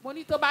sórí. Mo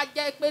ní tó bá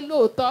jẹ́ pé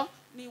lóòótọ́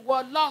ni ìwọ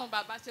Ọlọ́run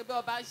bàbá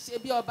ṣe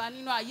bí ọba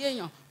nínú ayé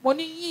èèyàn, mo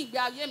ní yín ìgbé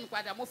ayé mi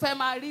padà, mo fẹ́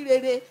máa rí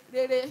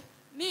rere.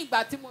 Ní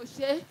ìgbà tí mo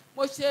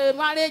ṣe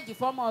márèèjì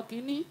fọ́mọ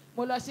kìíní,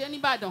 mo lọ ṣe ní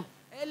Ìbàdàn.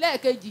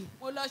 Ẹlẹ́ẹ̀kejì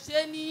mo lọ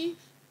ṣe ní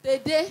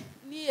Tèdé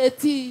ní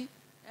etí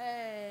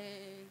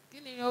kí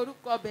ni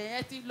orúkọ bẹ̀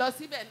yẹn, ti lọ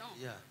síbẹ̀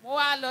náà. Mo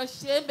wá lọ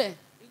ṣe bẹ̀.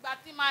 Ìgbà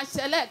tí máa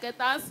ṣẹlẹ̀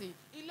kẹta ń sìn,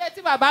 ilé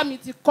tí bàbá mi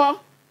ti kọ́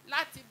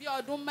láti bí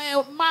ọdún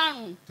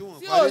 5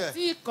 tí ò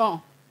tí ì kàn,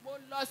 mo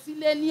lọ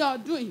sílé ní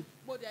ọdún yìí,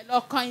 mo dẹ̀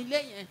lọ kan ilé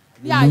yẹn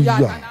ní ayọ̀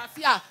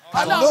àtàlàáfíà.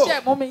 Ọlọ́run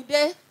dẹ̀ mú mi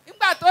dé.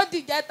 Nígbà tó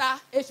dìjẹta,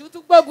 èṣù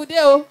tún gbógun dé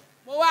o.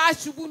 Mo wá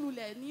ṣubú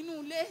lulẹ̀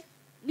nínú ilé,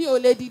 mi ò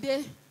lè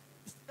dìde.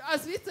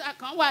 Hospital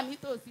kan wà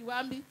nítòsí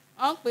wa ń bí,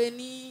 wọ́n ń pè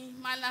ní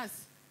Malas.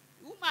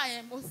 Wúmà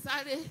yẹn mo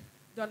sáré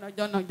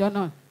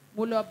jọ̀nà,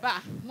 mo lọ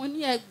bá, mo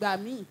ní ẹ gbà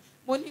mí,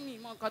 mo ní mi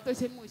mọ nǹkan tó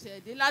ṣe, mo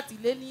ṣẹ̀ dé láti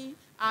lé ní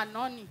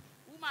àná ni.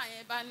 Wúmà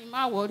yẹn bá ní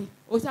má wọrí,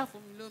 ó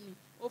ṣàfún mi lómi,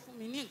 ó fún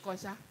mi ní nǹkan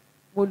ṣá,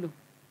 mo lò.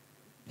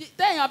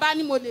 Téèyàn bá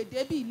ní mo lè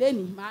débí ilé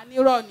ni, màá ní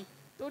rọ́ ni,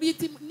 torí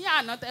ní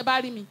àná tẹ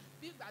bá rí mi,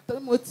 bí ìgbà tó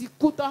mo ti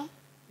kú tán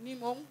ni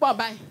mo ń pọ̀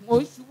báyìí, mo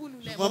ń ṣubú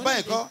lulẹ̀, mo ń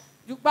dìde.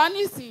 Ṣùgbọ́n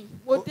nísìnyí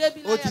mo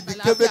débí láyà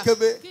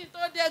àlàáfíà, kí n tó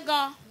dé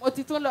gan mo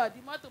ti tún lọ di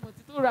mọ́tò, mo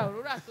ti tún ra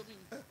òróró àtomi,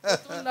 mo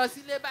tún lọ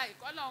sílé báyìí,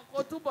 kọ́lọ́run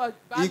kó túbọ̀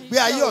bá mi. Ìgbé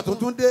ayé ọ̀tún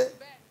tún dé.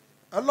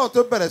 Ọlọ́run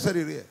tó bẹ̀rẹ̀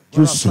sẹ́rí rẹ̀.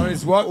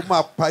 Ó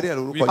máa parí ẹ̀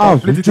lórúkọ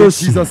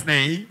Jesus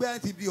name. Gbé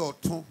ti di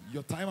ọ̀tún.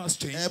 Your time has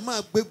changed. Ẹ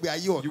máa gbégbé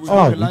ayé ọ̀tún. You will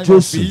have a life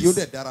of peace. Yóò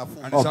dẹ̀ dára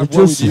fún And it shall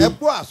go with you. Ẹ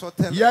gbọ́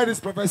àsọtẹ́lẹ̀. Hear this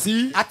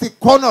prophecy. A ti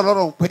kọ́nà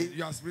lọ́rọ̀ pé.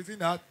 You have written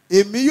that.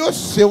 Èmi yóò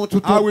ṣe ohun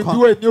tuntun kan. I will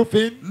do a new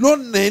thing.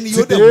 Lónìí ni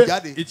yóò dẹ̀ mú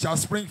jáde. Today it shall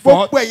spring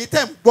forth. Gbogbo ẹ̀yin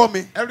tẹ́ ń gbọ́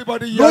mi.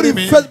 Everybody hearing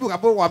me. Lórí Facebook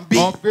àbọ̀ wà ń bí.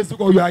 On Facebook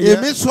or you are here.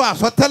 Èmi sọ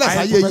àsọtẹ́lẹ̀ I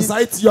sáyé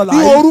prophesy to yìí. your Ní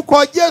life.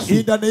 orúkọ Jésù.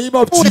 In the name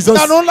of Jesus.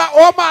 Ìdáná ńlá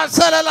ó máa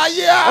ṣẹlẹ̀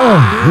láyé.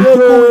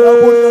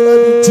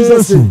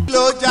 Jesus. Kí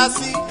ló já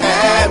sí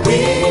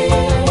ẹ̀rí.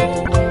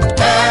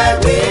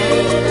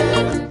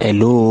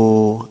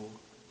 Hello,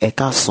 ẹ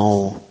káàsán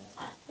o.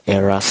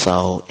 Ẹ̀ra sa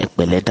o,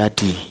 ẹ̀pẹ̀lẹ́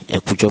dádì,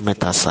 ẹ̀kújọ́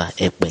mẹ́ta sa,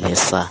 ẹ̀pẹ̀lẹ́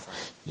sa,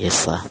 yes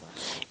sir.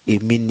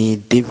 Èmi ni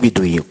David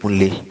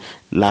Oyèkúnlé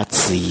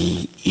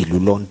láti ìlú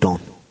London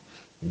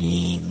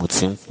ni mo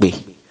ti ń pè.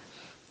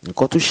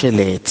 Nǹkan tó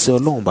ṣẹlẹ̀ tí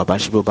Ọlọ́run bàbá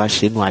ṣe bí ó bá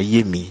ṣe nínú ayé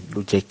mi ló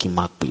jẹ́ kí n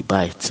máa pè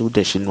báyìí, tí ó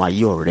dẹ̀ ṣe nínú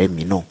ayé ọ̀rẹ́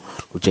mi náà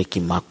ló jẹ́ kí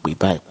n máa pè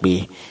báyìí pé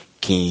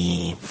kí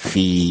n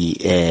fi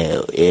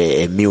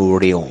ẹ̀mí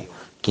oore hàn,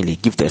 kí n lè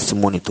give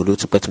testimony torí ó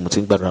ti pẹ́ tí mo ti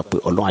ń gbàdúrà pé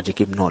Ọlọ́run á jẹ́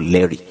kí èmi náà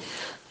lẹ́rìí.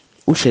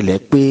 Ó ṣẹlẹ̀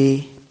pé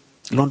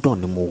London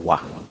ni mo wà,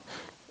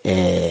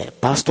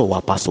 pastor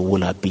Owuro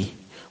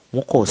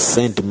wọ́n kò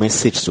send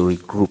message sórí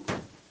group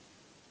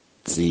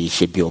ti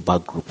ṣe bí ọba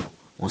group.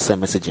 Wọ́n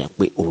send message yẹn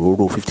pé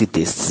òróró 50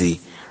 days ti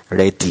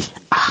ready.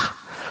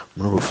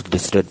 Mo ní òróró 50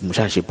 days ready. Mo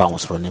ṣàṣe bá wọn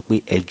sọ̀rọ̀ ní pé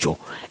ẹ jọ̀ọ́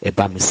ẹ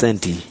bá mi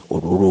send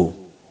òróró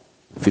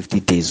 50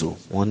 days o.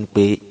 Wọ́n ní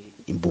pé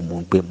ìbò mo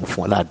ń gbé, mo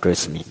fún ọ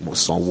ládírẹ́sì mi, mo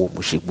sanwó,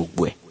 mo ṣe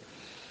gbogbo ẹ̀.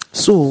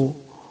 So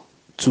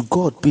to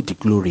God be the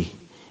glory.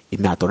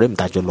 Èmi àtọ̀rẹ́ mi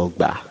dájọ́ lọ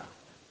gbà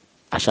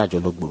aṣáájọ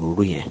lọ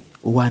gbòòrò yẹn.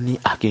 Ó wá ní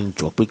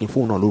àkínjọ pé kí n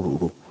fóun náà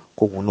lóróró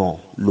kóun náà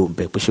ló ń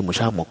bẹ pé ṣé mo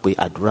ṣáà mọ̀ pé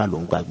àdúrà ló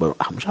ń gbàgbọ́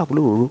àmọ́ ṣáà kó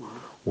lóróró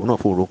òun náà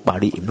fòrò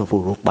parí èmi náà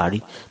fòrò parí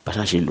bá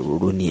ṣáà ṣe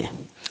lóróró nìyẹn.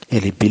 ẹ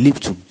lè believe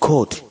to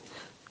God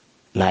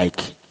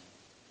like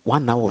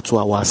 1 hour or 2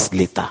 hours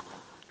later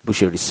ló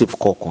ṣe receive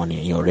call kan ní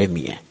ẹ̀yìn ọ̀rẹ́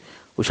mi yẹn.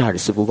 Ó ṣáà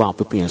receive bó bá àwọn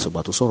pípín yẹn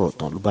sọ̀gbà tó sọ̀rọ̀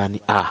tán ló bá ní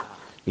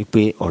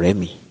wípé ọ̀rẹ́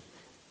mi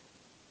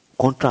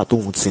contract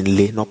tóun ti ń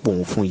lé náà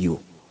pòun fún yìí o.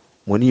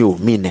 Mo ní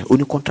òmí nẹ ó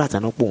ní contract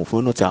náà pòun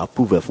fún náà ti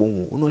approve ẹ̀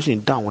fóun ó náà ṣì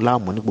ń dá àwọn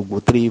láàmú ní gbogbo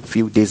 3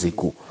 few days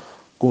ago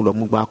kó lọ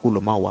mú gbá kó lọ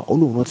máa wá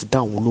Ọlọ́run náà ti dá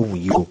àwọn olóhùn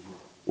yìí o.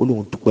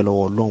 Ọlọ́run dúpẹ́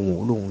lọ́wọ́ Ọlọ́run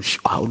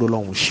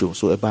Ọlọ́run ṣe o.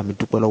 So ẹ bá mi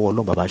dúpẹ́ lọ́wọ́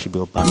Ọlọ́run bàbá ṣe bí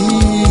ọba.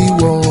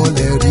 ìwọ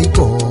lè rí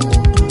kọ́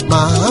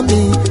màámi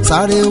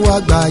sáré wá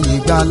gba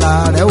ìgbàlà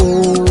rẹ o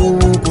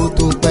kó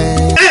tó pẹ́.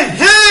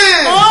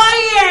 Oh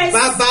yes.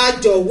 Bàbá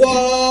jọ̀wọ́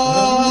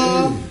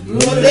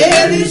mo lè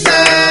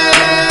ríṣẹ́.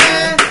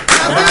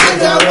 Bàbá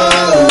jọ̀wọ́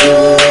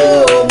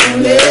mo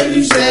lè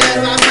ríṣẹ́.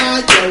 Bàbá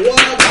jọ̀wọ́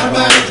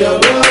bàbá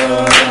jọ̀wọ́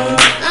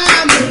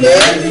mo lè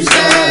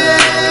ríṣẹ́.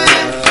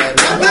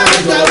 Bàbá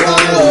jọ̀wọ́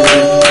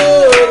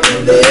mo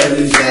lè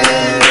ríṣẹ́.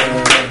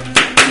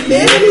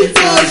 Ìlérí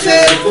tó ṣe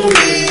fún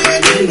mi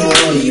nínú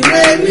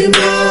ìwé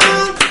mímọ́.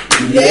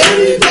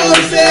 Ìlérí tó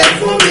ṣe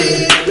fún mi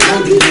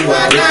lójú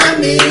àlá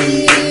mi.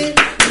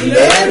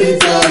 Ìlérí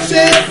tó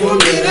ṣe fún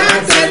mi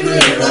látẹnu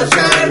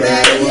ìránṣẹ́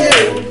rẹ̀ yé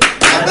o.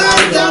 Bàbá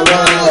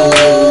jọ̀wọ́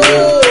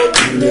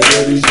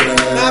ìlérí ṣẹ.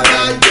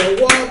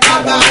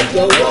 Bàbá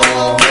jọ̀wọ́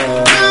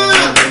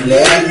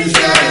ìlérí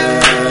ṣẹ.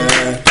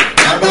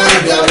 Bàbá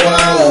jọ̀wọ́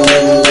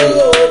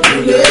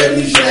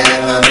ìlérí ṣẹ.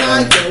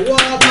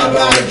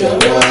 Bàbá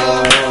jọ̀wọ́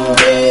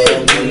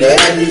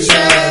ìlérí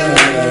ṣẹ.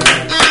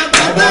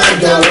 Bàbá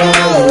jọ̀wọ́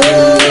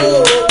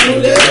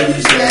ìlérí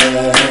ṣẹ.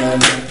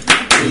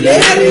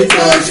 Ìlérí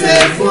tó ṣe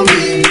fún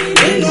mi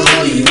nínú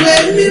ìwé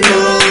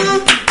mímọ́.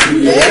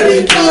 Ìlérí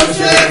tó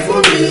ṣe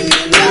fún mi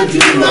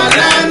lójú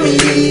àlá mi.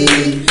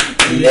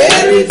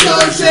 Ìlérí tó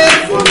ṣe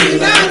fún mi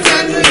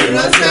látẹnu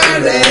ìránṣẹ́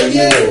rẹ̀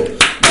yé o.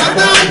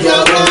 Bàbá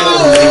jọ̀wọ́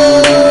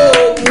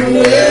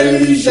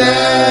ìlérí ṣẹ.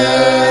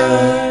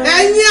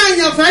 Ẹ̀yin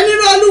àyànfẹ́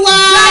nínú Olúwa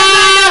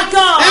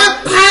ẹ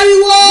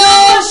pariwo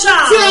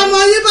tí ọmọ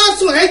yín bá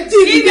sùn ẹ jí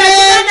dìde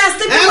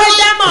ẹ wá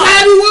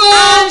pariwo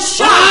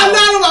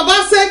Ọlọ́run bàbá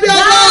ṣe bí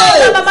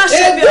ọba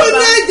èkú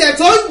ní ẹ̀jẹ̀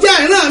tó ń jẹ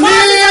ìran mi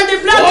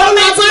òun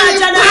la bá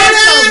ní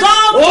parẹ́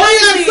òun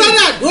yẹ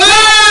sọ́dà dùn.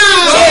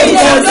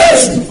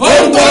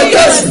 Orúkọ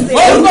Jésù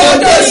orúkọ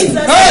Jésù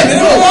ẹ̀mí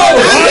ò wọ́n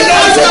wọ́n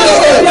lọ́sọ̀rọ̀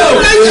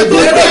ẹ̀jẹ̀ tó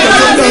ń jẹ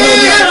ìran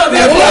mi.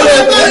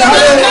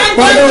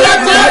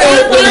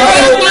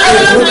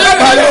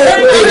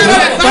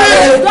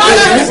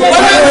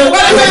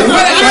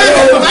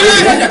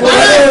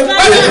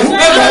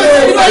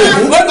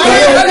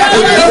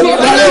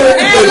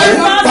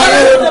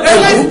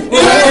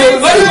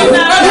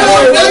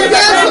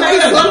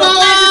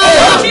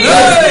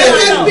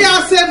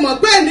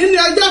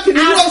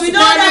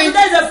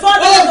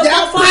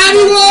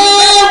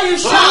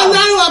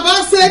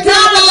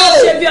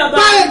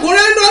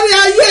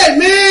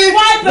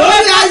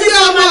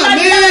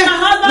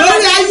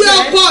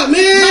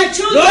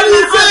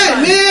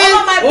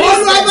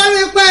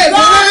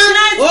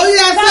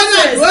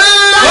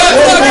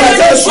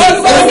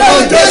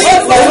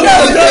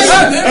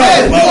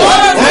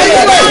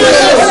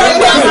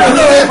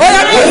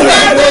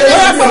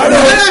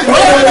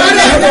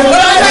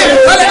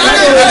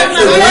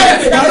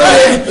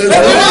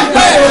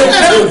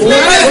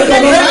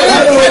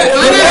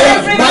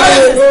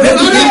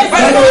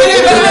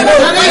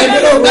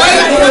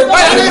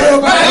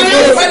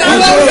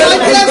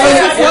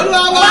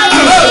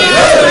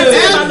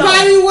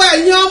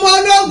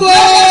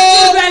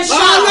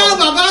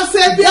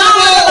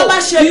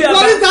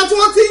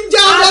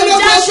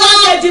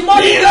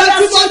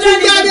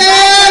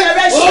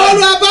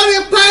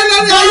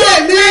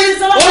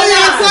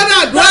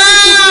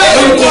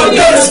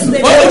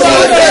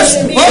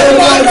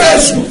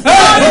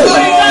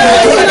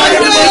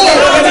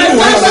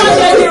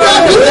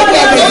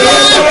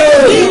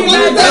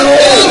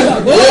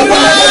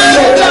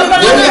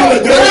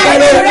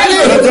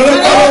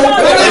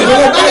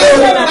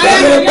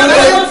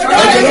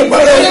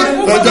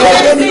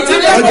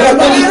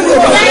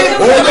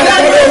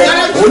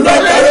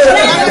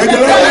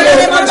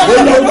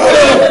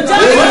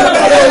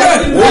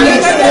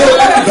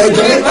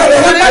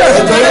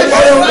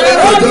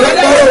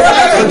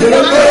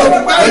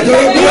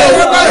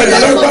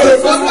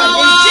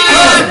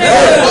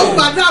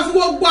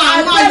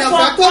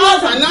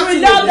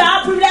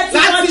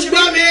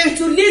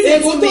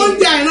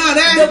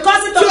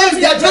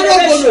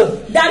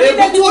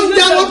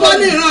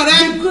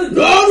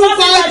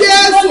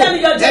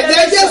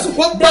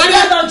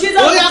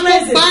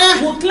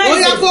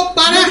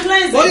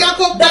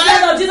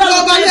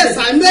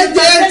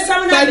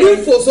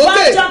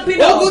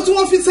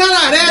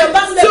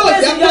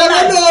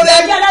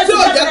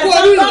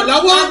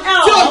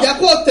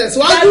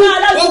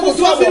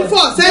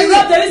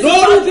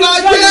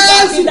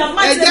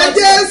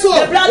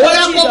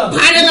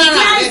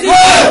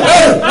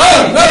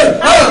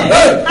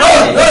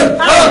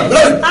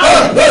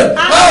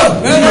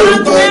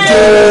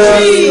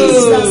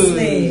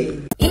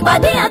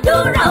 ìpàdé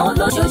àdúrà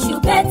olóṣooṣù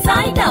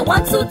Bethsaida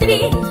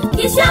 123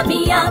 iṣẹ́ mi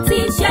àti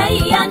iṣẹ́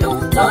ìyanu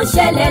tó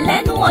ṣẹlẹ̀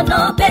lẹ́nu ọ̀nà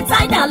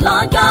Bethsaida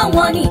lọ́jọ́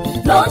wọn ni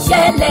ló ń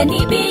ṣẹlẹ̀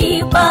níbi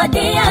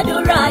ìpàdé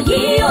àdúrà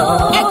yìí o.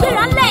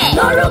 ẹgbẹ́ra lẹ̀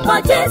lórúkọ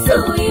Jésù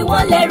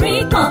ìwọlẹ̀ rí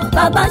kan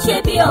bàbá ṣe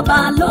bí ọba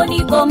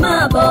lónìí kò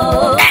máa bọ̀.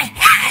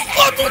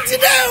 ó tún ti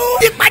dé o.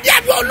 ìpàdé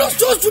àdúrà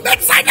olóṣooṣù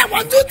Bethsaida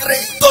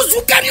 123 tóṣù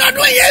kẹrin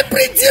ọdún yẹn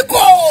pírítì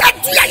kò.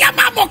 ẹtúyàyà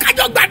máa mọ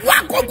kájọ gbàdúrà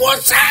kógun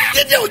ọ̀sẹ̀.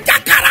 dídé ọjà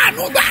kára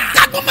àánú gbà.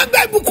 kágbọ́mọgbà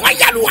ìbùkún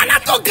ayélujára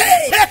látọ̀kẹ́.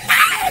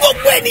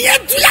 gbogbo ènìyàn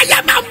túyàyà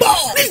máa bọ̀.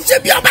 ní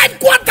ṣebí ọba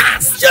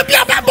headquarters. ṣebí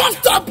ọba bus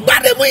stop.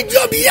 gbàdémù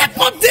ìdíòbí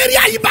airport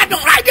area Ìbàdàn.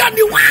 Friday on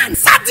the 1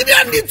 Saturday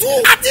on the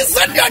 2 àti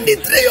Sunday on the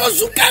 3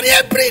 oṣù kẹrin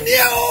April ni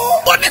o.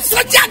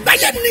 onísọjí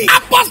àgbáyé ni.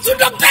 Apostle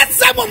Dr.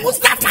 Sẹ́mu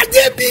Mustapha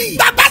JB.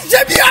 bàbá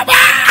ṣebí ọba.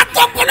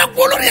 àtọkọlọpọ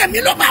olórí ẹ̀mí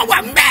ló máa wà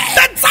mbẹ́.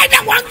 Bethsaida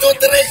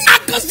 123.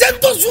 àkànṣe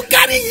tó sùn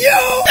kárí yìí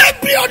o.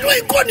 April ọdún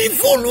ìkọ́ni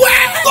fúlù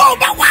ẹ̀. kó o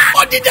bá wá.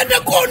 ó di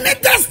dandan kó o ní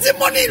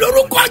testimony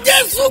lórúkọ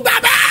Jésù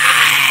bàbá.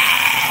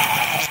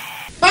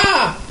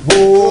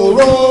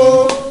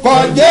 Owuro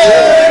kọjá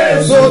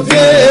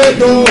sókè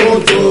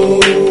dòdò,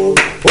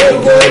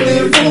 ògo ni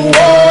fún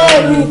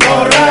orúkọ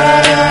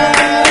rẹ̀.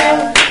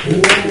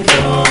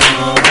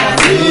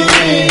 Àti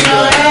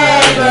ìyàn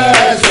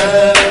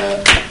ẹ̀bẹ̀sẹ̀,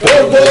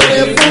 ògo ni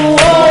fún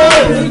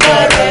orúkọ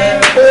rẹ̀.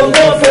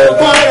 Ògo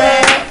fòkọ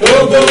rẹ̀,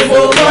 ògo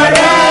fòkọ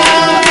rẹ̀,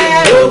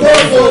 ògo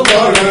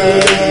fòkọ rẹ̀,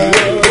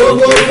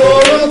 ògo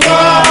fòkọ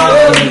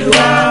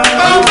Olúwa.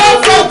 Ògo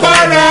fòkọ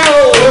rẹ̀,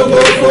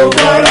 ògo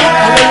fòkọ rẹ̀.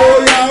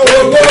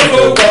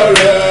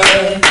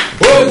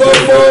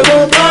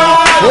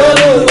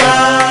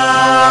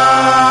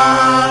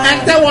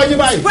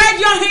 Spread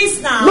your hands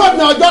now.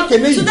 Lọ́dún ọjọ́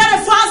kìíní yìí. Today the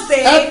first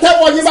day. Ẹ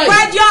tẹ́wọ́ yín báyìí.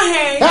 Spread your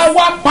hands. Ẹ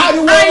wá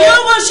pariwo. And you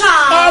will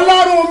shout.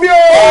 Ọlọ́run mi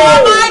o. Oh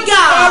my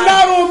God.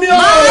 Ọlọ́run mi o.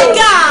 My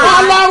God.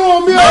 Ọlọ́run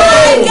mi o.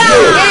 My God.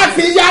 Ẹ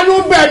fi yanu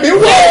bẹ̀ mí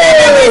wò.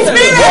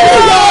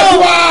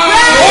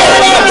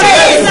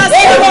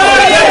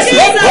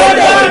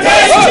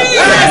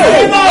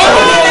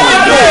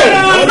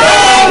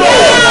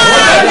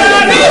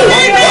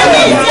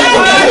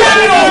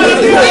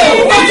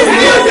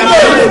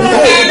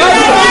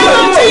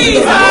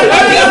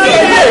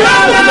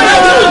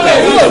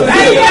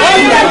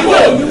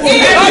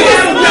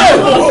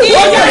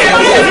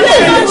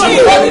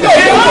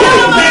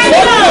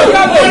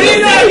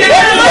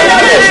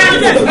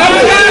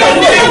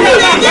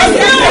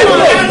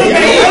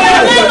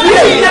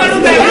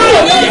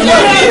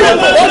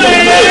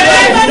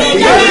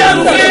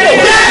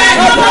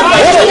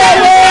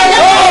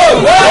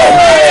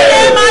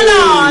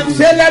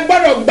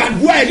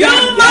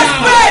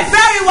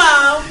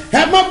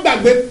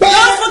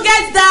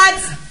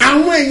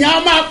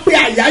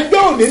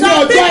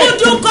 Some people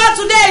do call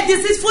today a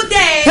deceitful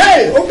day.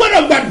 Hey, o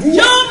gbọ́dọ̀ gbàdúrà.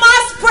 You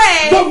must pray.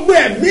 Gbogbo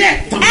ẹ̀mí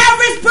ẹ̀tàn.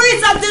 Every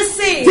spirit of the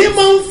sea. Tí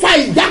mo ń fa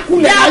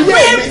ìjákulẹ̀ ayé mi.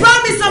 That bring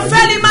promise of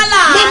failing my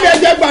life. Mọ́mí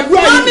ẹ̀jẹ̀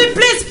gbàdúrà yìí. Mommy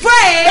please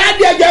pray.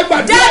 Daddy ẹ̀jẹ̀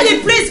gbàdúrà yìí. Daddy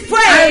please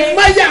pray.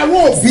 Àìmọye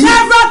àwọn òbí.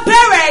 Several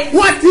parents.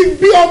 Wọ́n ti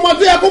bí ọmọ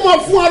tó yẹ kó máa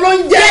fún ọ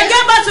lóúnjẹ. They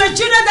gave birth to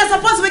children that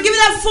supposed to be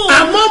giving them food.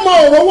 Àmọ́ mo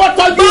ò rówó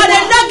tọ́jú wọn. But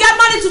they don't get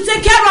money to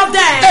take care of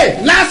them.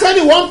 Lásán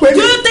ni wọ́n ń pè ní.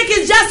 Do you think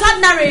it's just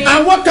ordinary?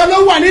 Àwọn kan ló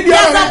wà nídìí ọ̀rọ̀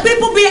rẹ̀. There's some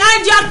people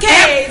behind your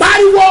case. Ẹ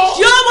pariwo.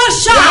 You will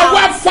shout.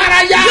 Àwa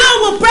faraya. You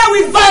will pray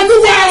with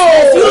Olúwa o.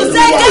 you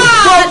say God.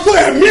 Gbogbo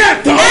ẹ̀mí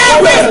ẹ̀tàn.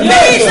 Every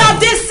spirit of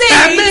this sin.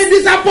 Ẹ̀mí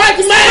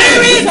disappointment.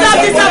 Spirit of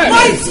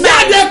disappointment.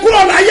 Jáde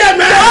kúrò láyé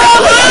mi.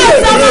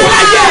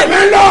 Láyé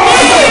mi lọ.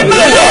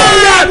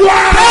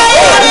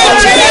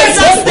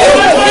 Jesus name.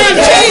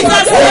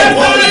 Jesus name.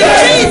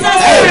 Jesus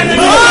name.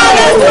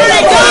 Holy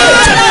Spirit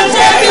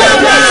God.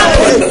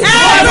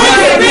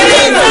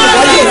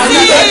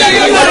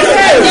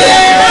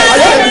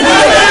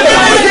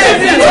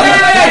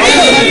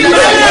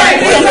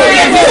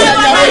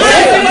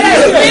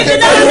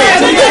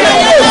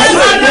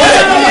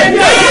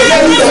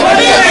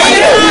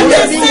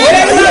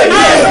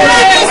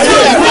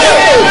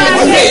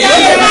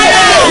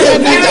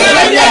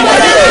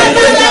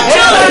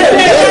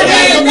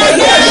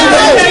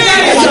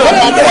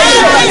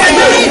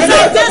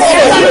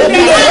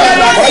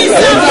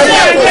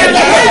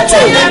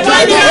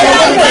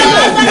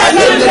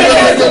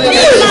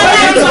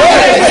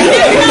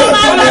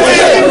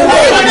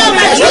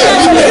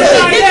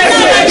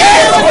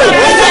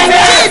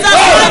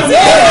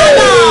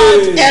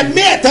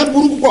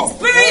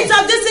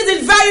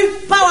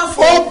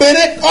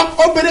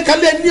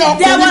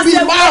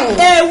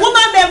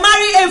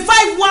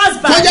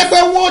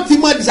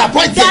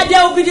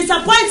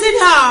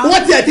 her.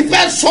 Wọ́n ti ẹ̀ ti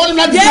fẹ́ sọ ọ́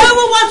ládùúgbò. They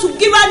even want to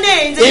give her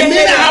names. Èmi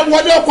náà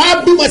wọlé ọkọ̀ á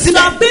bímọ síbẹ̀.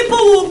 Some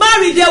people will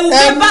marry, they will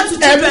give birth to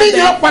children. Ẹ̀mí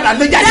yẹn padà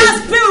lé jáde. That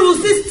spirit will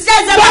see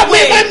chase them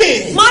away.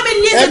 Mommy,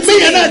 listen to me.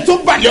 Ẹ̀mí yẹn náà tún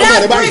balẹ̀ ọmọ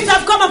rẹ̀ báyìí. That spirit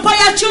have come upon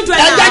your children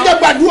now. Ẹ̀jájọ́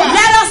gbàdúrà.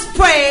 Let us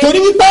pray. Torí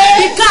wípé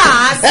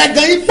because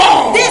ẹ̀gàn yìí pọ̀.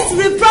 this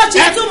reproach is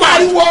too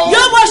much.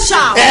 You must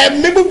shout.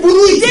 Ẹ̀mí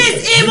búburú yìí. This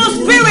evil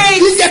spirit.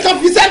 Jíjẹ kan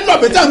fi sẹ́nu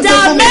ọ̀bẹ tán. That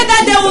made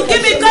that they will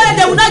give me God and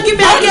they will not give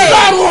me again.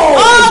 Oh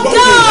God.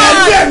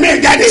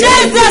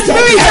 Chase the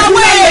spirit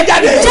away.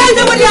 Chase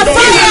it with your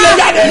fire.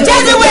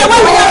 Chase it with your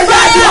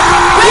fire.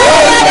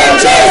 In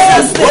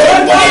Jesus.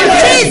 In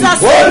Jesus.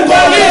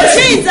 In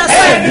Jesus.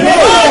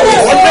 Holy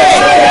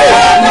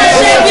Spirit.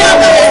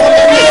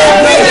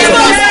 Every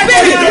evil spirit. They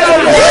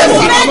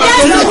will make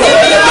them to give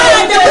me God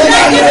and they will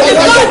not give me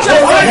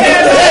control.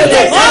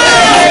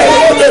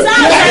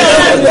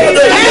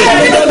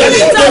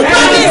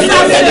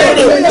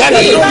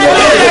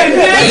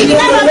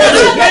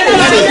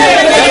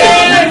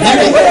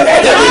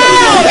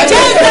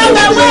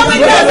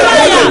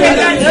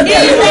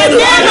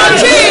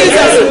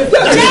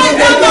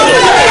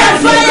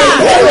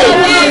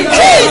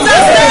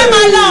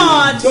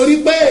 Torí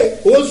pé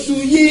oṣù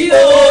yìí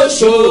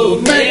oṣù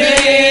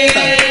mẹ́rin.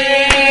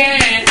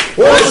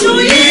 Oṣù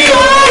yìí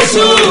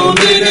oṣù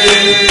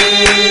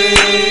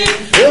mẹ́rin.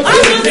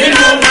 Oṣù tí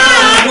mo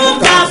máa mú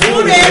ká fún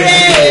rere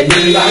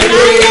mi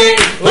láyé.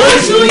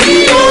 Oṣù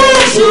yìí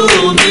oṣù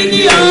mi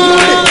ni o.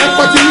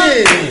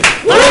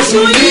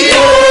 Oṣù yìí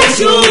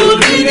oṣù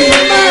mi ni.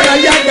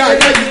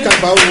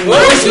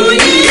 Oṣù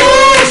yìí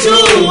oṣù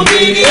mi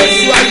ni.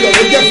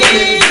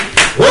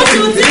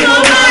 Oṣù tí mo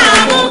máa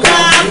mú ká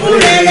fún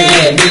rere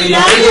mi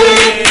láyé.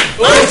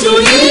 Oṣù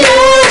yìí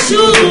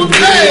oṣù mi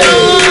ni o.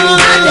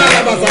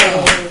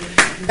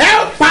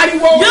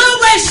 You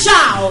will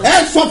shout.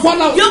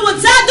 You will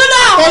tell the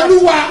Lord.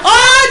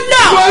 Oh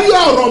no.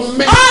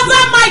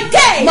 Over my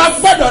case. I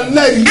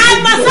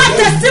must have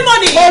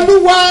testimony. Oh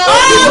God.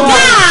 Over my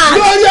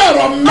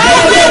case. I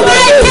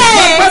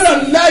must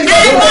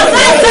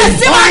have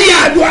testimony.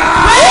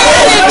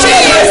 In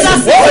Jesus.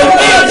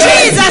 In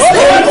Jesus.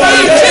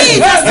 In Jesus.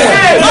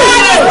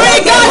 Holy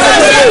Spirit God will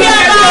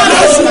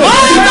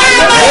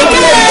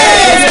give me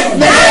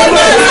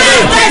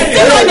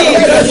a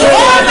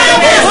Over my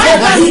case.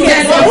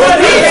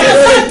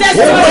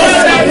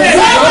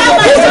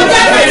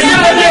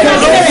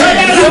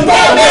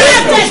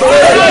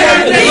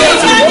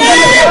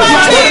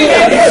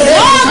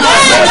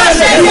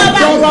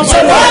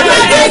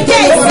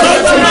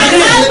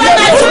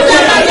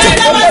 I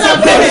must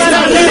have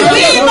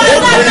testimony. Over my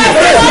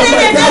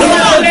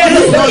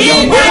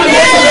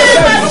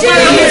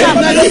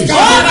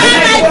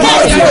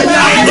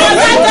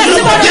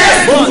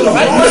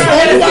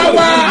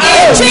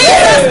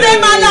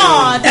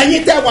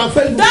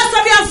husband. Those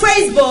of you on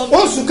Facebook, we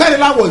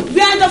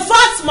are in the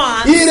first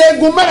month.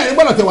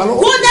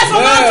 Goodness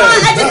from all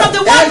edges of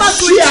the world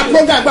must reach you. Share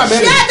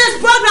this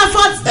program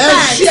for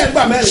times.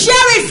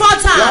 Share it 4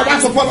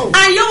 times.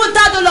 And you will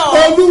tell the Lord,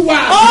 oh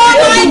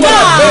my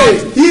God.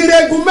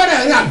 Goodness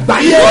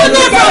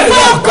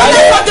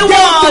from the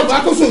world.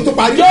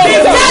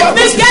 Prevent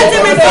me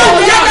getting before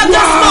the end of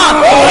this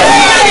month.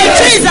 In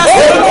Jesus.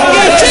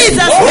 In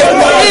Jesus.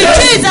 In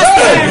Jesus.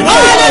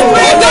 Holy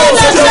Spirit, God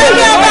has sent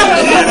me over.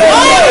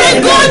 Holy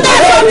goodness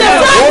from the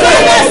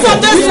goodness of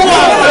this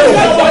world.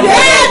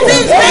 Let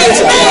it reach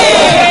me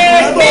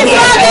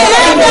before the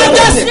end of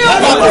this new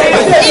month.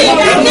 In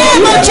the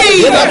name of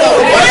Jesus. Oh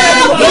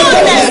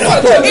goodness. In the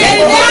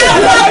name of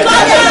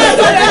goodness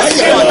of this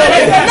world.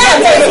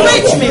 Let it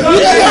reach me.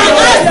 My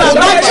husband,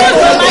 my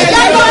children, my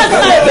loved my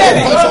parents.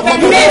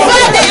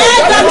 Before the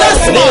end of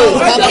this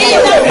month. In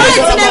the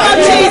mighty name of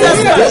Jesus.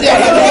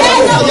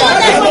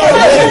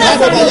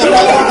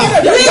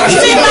 Reach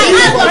me, my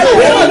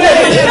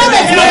husband.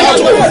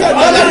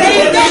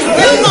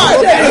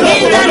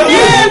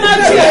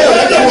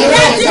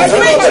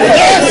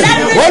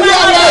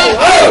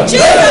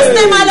 Jesus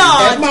name, my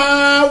Lord.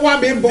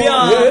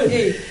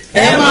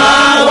 Ẹ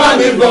máa wá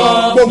mi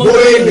bọ̀ gbogbo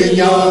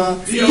ènìyàn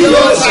tí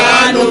yóò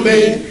ṣàánú mi.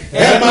 Ẹ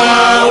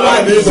máa wá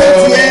mi bọ̀.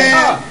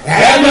 Ẹ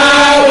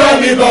máa wá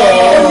mi bọ̀.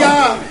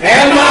 Ẹ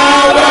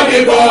máa wá mi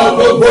bọ̀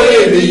gbogbo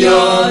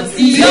ènìyàn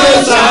tí yóò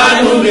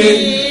ṣàánú mi.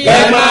 Ẹ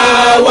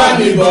máa wá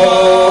mi bọ̀.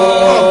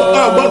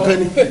 Ọgbọ́n kan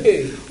ni.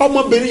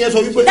 Ọmọbìnrin yẹn sọ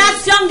wípé. That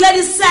young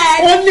lady said.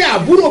 Ó ní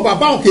àbúrò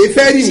bàbá òun kì í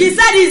fẹ́ rí. She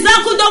said his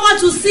uncle don't want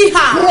to see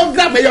her.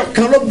 Program ẹyọ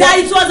kan ló gbọ́. That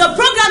it was a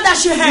program that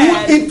she heard.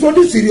 Wọ́n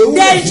introduce ìrè owó.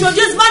 They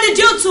introduced money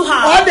due to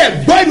her. Ọ̀dẹ̀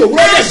gbọ́ ìrè owó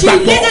and she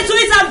listened to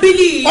it and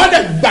believed.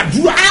 Ọ̀dẹ̀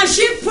gbàdúrà. and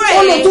she prayed.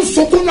 Ó lọ tún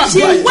sọkún náà.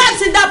 She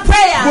wept in that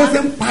prayer. Bó ṣe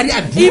ń parí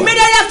àdúrà.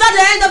 Immediately after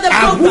the end of the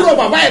program. Àbúrò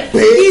bàbá ẹ̀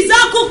pé. His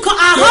uncle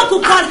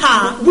called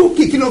her.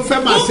 Bukki kí ló fẹ́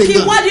máa ṣe gan? Bukki,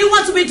 what do you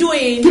want to be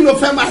doing? Kí ló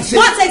fẹ́ máa ṣe?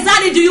 What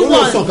exactly do you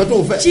want? Ó lọ sọ nǹkan tó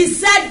fẹ́. She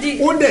said the.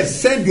 Ó dẹ̀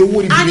send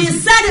owó ni. And he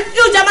said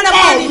huge amount of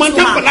money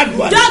to her.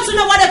 Don't you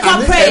know what they call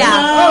prayer? Ẹ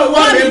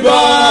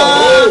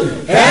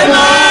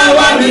máa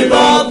wá mi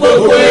bọ̀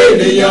gbogbo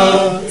ènìyàn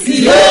tí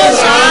yóò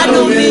ṣàánú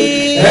mi.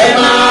 Ẹ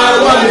máa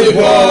wá mi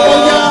bọ̀.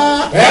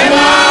 Ẹ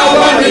máa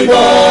wá mi bọ̀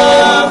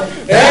bọ̀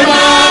ẹ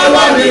máa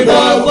wá mi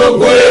bọ̀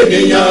gbogbo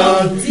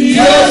ènìyàn tí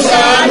yóò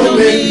ṣàánú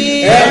mi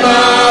ẹ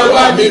máa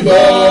wá mi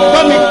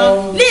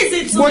bọ̀.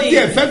 Listen to mo me.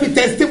 tiẹ̀ fẹ́ fi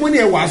testimony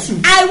ẹ̀ wàásù.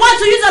 I want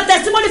to use your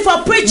testimony for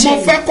preaching.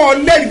 mo fẹ́ kọ́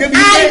lẹ́yìn débi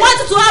I want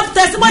you to have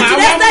testimony to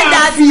the extent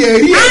that I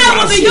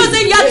will be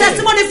using your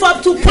testimony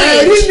to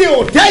preach. ẹ̀rí ni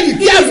òtẹ́ẹ̀lì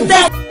tí a lù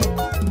fún.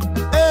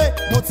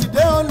 mo ti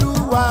dé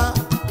olúwa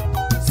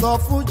sọ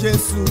fún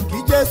jésù kí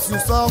jésù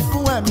sọ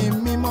fún ẹ̀mí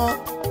mímọ́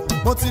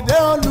mo ti dé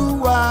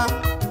olúwa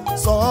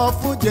sọ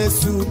fún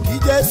jésù kí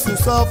jésù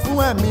sọ fún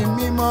ẹ̀mí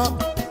mímọ́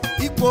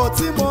ipò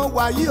tí mo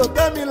wà yìí ò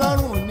tẹ́ mi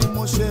lọ́rùn ni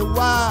mo ṣe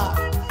wá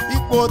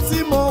ipò tí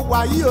mo wà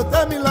yìí ò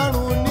tẹ́ mi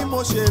lọ́rùn ni mo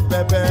ṣe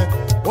bẹ̀bẹ̀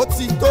ó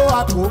ti tó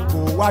àkókò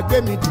wá gbé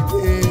mi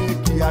dìde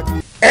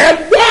kíákíá.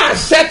 ẹgbẹ́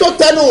àṣẹ tó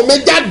tẹnu mi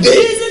jáde.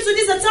 Listen to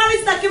this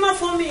authority that came out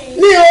from me.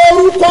 ní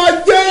orúkọ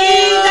jẹ́.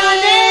 In the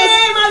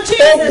name of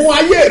Jesus. ogun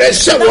ayé rẹ̀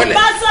ṣẹ́wọ̀lẹ̀. The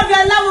battle of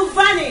your life will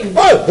vanish.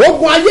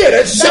 ogun ayé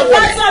rẹ̀ The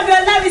ṣẹ́wọ̀lẹ̀. battle of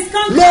your life is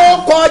conquered.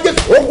 lórúkọ jẹ́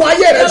ogun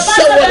ayé The rẹ̀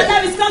battle of your ṣẹ́wọ̀lẹ̀.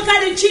 life is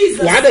conquered in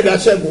Jesus. wàá dẹ̀dẹ̀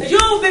ṣẹ́gun. You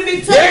will be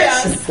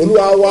victorious. Yes,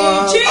 olúwa wa.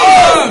 In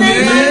Jesus'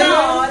 name, my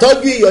Lord.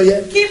 tọ́jú iyọ̀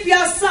yẹn. Keep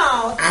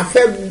yourself. a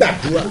fẹ́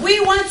gbàdúrà. We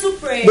want to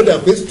pray. mo dẹ̀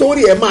pé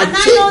sítórí ẹ̀ máa And I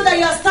ṣe. know that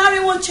your story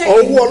will change.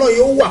 ọwọ́ ọlọ́run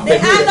yóò wà The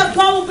pẹ̀lú hand rẹ̀. of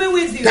God will be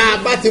with you. tá a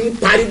bá ti ń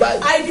parí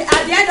báyìí.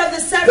 At the end of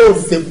the kó o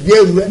service, tẹ̀ bí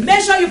ẹrù rẹ̀.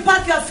 make sure you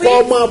pack your kó o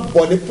feet. máa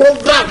bọ̀ ní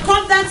program.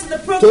 Come down to the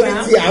torí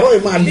program. ti àárọ̀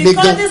yìí máa le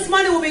Because gan. this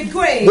morning will be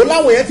great. mo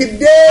láwọn yẹn ti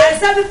dé. And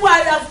some people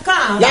have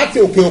come láti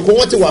òkè òkun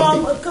wọ́n ti wà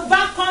bí. from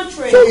back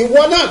country. so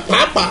ìwọ náà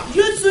pàápàá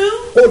You too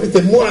kó o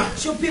tètè múra.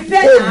 should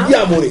prepare kó o now bí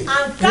àmúre.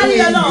 and carry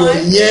your iyọ̀ Lord.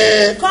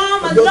 yẹn.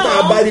 Come ọjọ́ tá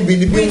a bá rí ibi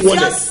níbí with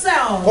wọlé.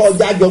 yourself.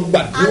 kọjá jọ And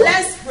gbàdúrà.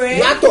 let's pray.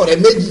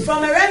 látọ̀rẹ́ méjì.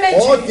 From a ọ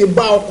remedy, ti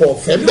bá ọkọ̀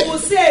ọ̀fẹ́ you bẹ̀. will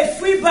see a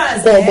free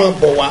bus kọ́ ọ máa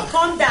there. bọ̀ wá.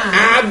 Come down.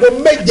 aago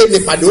méje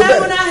nìpàdé ó 7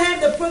 bẹ̀rẹ̀. a.m.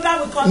 the program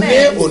will ní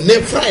commence. òní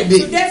friday.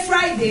 Today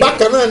Friday.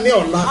 bákan náà ní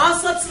ọ̀la.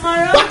 Also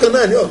tomorrow. bákan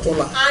náà ní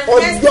ọ̀túnla.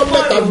 And next ọjọ́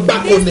mẹ́ta tomorrow.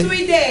 gbáko These ni.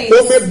 3 days.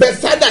 omi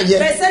bẹ́sádà yẹn.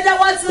 Bethesda ó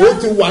water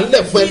ti wà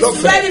nílẹ̀ fún ẹ is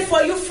lọ́fẹ̀ẹ́. ready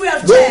for you free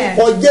of charge.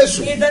 lórúkọ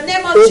jésù. In the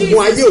name of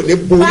ogun ayé ò ní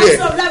Jesus. borí ẹ.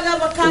 Pastor of love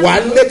never come. wà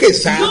á lékè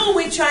sá. You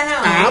will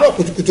triumph. àárọ̀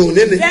kùtùkùtù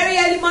òní ni. Very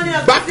early morning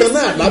of bákan this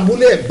náà morning.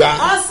 lábúlé ẹ̀gbá.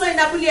 Also in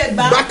Abúlé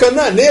Ẹ̀gbá. bákan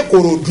náà ní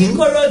ìkòròdú.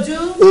 Ìkòròdú.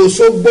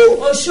 òṣogbo.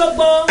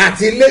 Òṣogbo.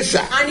 àti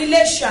iléṣà. And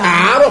Iléṣà.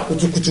 àárọ̀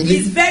kùtùkùtù ni.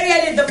 It's very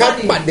early in the ká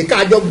morning. pàdé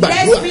kájọ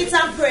gbàdúrà. Let's meet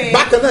and pray.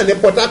 bákan náà ní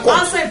port harcourt.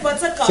 Also in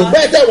Port Harcourt.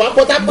 ṣùgbọ́n ẹ̀ tẹ́ wà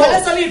port But harcourt.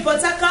 also in Port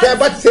tẹ́ ẹ Harcourt.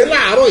 bá ti ṣe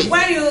láàárọ̀ yìí.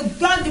 When you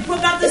done the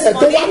program this ẹ̀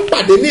tó wá morning,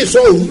 pàdé ní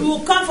ìṣòro. you will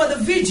come for the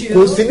vigil.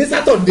 kò sí ní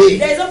sátọ̀dé.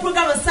 There is no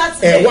program on ẹ̀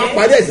Saturday. wá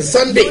parí ẹ̀ sí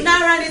sunday. You now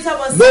run it up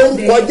on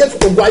Sunday. lórúkọ jésù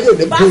ogun ayé ò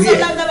ní borí Pastor ẹ̀.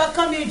 love never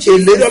come in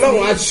èlérí Jesus'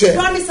 ọlọ́run á ṣẹ.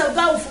 name. Promise of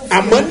God will fulfill.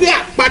 àmọ́ ní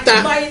àpáta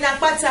But in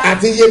Apata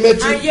àti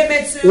yemẹtu and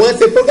Yemetu, wọ́n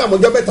ṣe program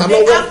ọjọ́ mẹ́ta they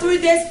lọ́wọ́ have 3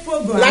 days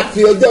program. láti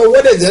ọjọ́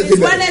wẹ́dẹ̀sẹ̀ ti It's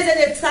bẹ̀rẹ̀. Wednesday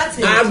they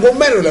started. aago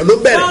mẹ́rìnlá ló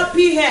bẹ̀rẹ̀. 4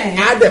 p.m.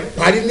 á dẹ̀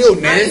parí ní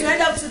òní. And to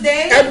end up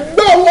today,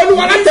 ẹgbẹ́ owó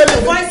olúwa this is látẹnu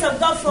the mi. voice of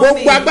God from me.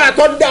 gbogbo agbára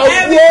tó dá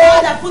Every owó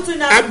power that put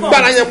in our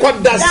agbára yẹn kọ́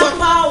da that sán.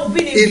 power will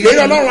be in ìlérí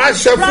ọlọ́run á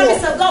ṣẹ fún ọ.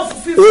 Promise of God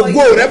fulfill for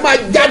ògo you. rẹ máa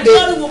jáde.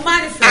 God will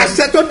manifest.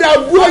 àṣẹ tó dá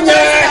dúró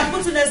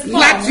yẹn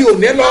láti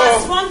òní lọ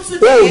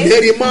o ò ní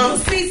rí mọ́.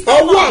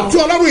 ọwọ́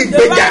ọ̀tún ọlọ́run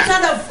ìgbèjà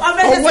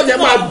ọwọ́ yẹn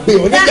máa gbè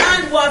ọ́ níjà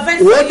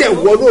wọ́n dẹ̀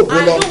wọnú ògo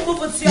lọ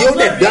yóò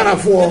dẹ̀ dára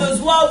fún ọ.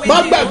 má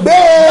gbàgbé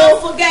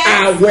o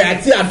àwẹ̀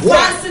àti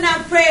àdúrà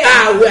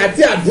àwẹ̀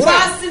àti àdúrà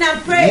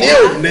ní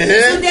òní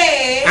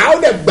a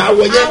ó dẹ̀ gbà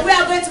wọ yẹn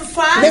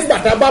nígbà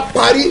tá a bá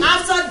parí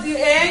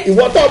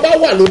ìwọ tó o bá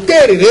wà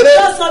lókèèrè rere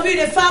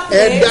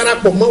ẹ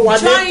darapọ̀ mọ́ wa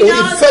ní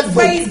orí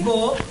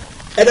Facebook.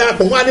 ẹ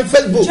darapọ̀ mọ́ wa ní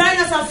Facebook. Join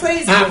us on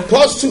Facebook.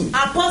 Apostle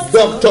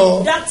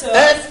Dr.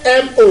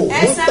 SMO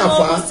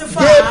Mustapha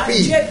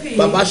JP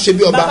Baba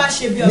Sebioba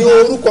ní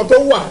orúkọ tó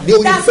wà ní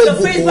orí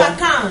Facebook wa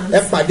ẹ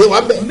pàdé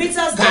wa bẹ̀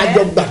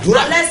kájọ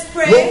gbàdúrà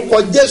lórúkọ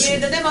Jésù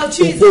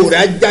ògo rẹ̀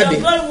á jáde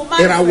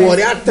ìràwọ̀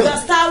rẹ̀ á tàn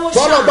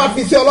tọ́lọ̀ bá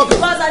fi sí ọlọ́kàn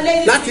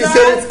láti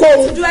ṣe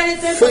ohunkóhun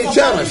fún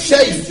iṣẹ́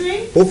ìránṣẹ́ yìí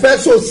o fẹ́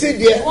so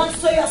sídìí ẹ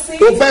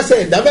o fẹ́ ṣe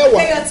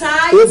ìdámẹ́wàá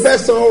o fẹ́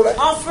san ọrẹ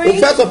o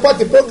fẹ́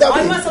sọpọ́tì program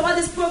yìí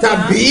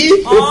tàbí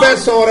o fẹ́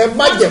san ọrẹ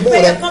májẹ̀mú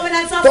rẹ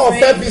tó o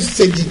fẹ́ fi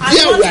ṣèjì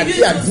díẹ̀wé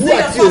àti àdúrà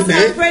tí o ní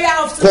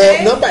kọ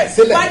nọ́mbà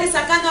ìsílẹ̀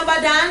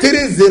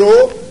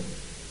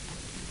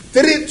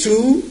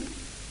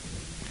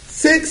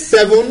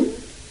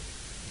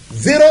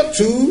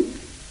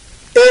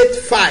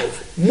 3032670285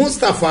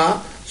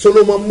 Mustapha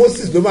Solomon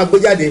Moses ló máa gbé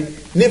jáde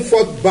ní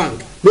First Bank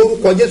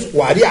lórúkọ Jésù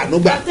wàrí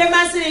ànúgbà.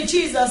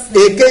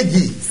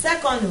 èkejì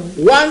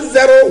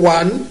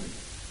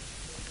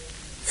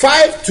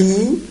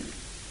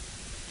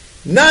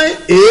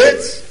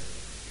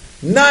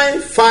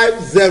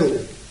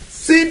 1015298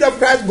 Seed of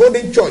Christ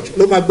Golden Church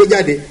ló máa gbé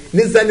jáde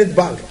ní Zenith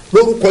Bank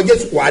lórúkọ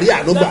Jésù wàrí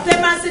ànúgbà.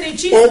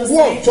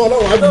 ọgbọ́n ọ̀tún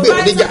ọlọ́run á gbé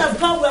oníjà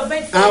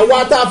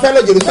àwa tá a fẹ́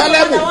lọ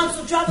Jerusalem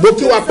mo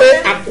kí wa pé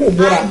a kò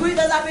múra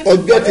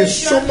ọjọ́ ti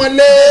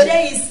súnmọ́lé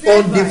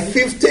on the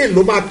 15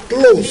 ló máa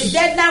close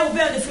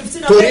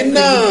torí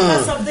náà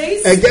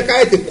ẹ jẹ́ ká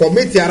ètè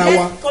kọ̀mìtì ara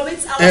wa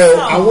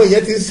àwọn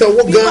èèyàn ti ń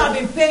sanwó gan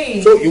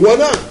so ìwọ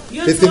náà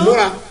tètè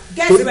múra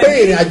torí pé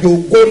ìrìn àjò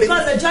ògo ni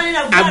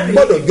a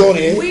gbọ́dọ̀ jọ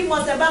rìn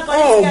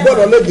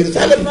gbọ́dọ̀ lọ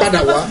Jerusalem padà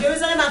wá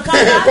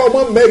kọ́ ọmọ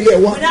mẹ́rin ẹ̀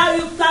wá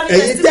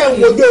ẹ̀yin tẹ́ ń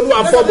wojú Olúwa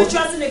fọ́mọ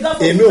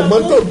èmi ò mọ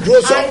tó dúró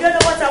sọ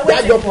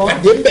jájọ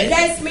pàdé ńbẹ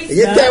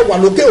èyí tẹ́ wà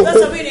lókè òkú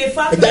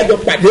jájọ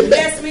pàdé ńbẹ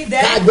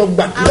jájọ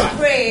gbàdúrà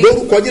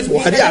lórúkọ Jésù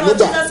wà á rí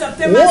ànúgbà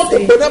wọ́n tó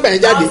gbé nọ́mbà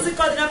yẹn jáde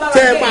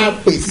tẹ́ máa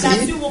pè sí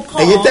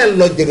èyí tẹ́ ń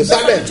lọ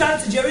Jerusalem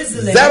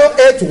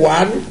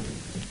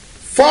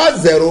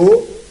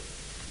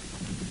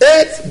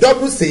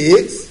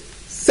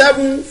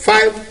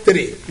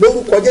 08140-866-753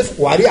 lórúkọ Jésù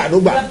wà á rí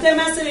ànúgbà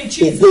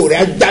ògo rẹ̀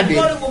á jáde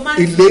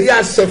ìlérí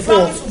àṣẹ fún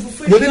ọ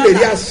mo ní lè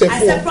rí àṣẹ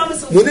fún ọ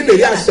mo ní lè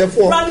rí àṣẹ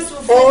fún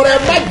ọ ọrẹ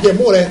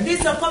májẹ̀mú rẹ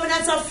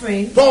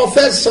tó o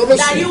fẹ́ sọ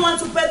lóṣù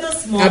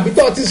àbí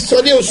tó o ti sọ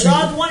ní oṣù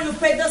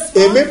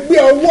èmi gbé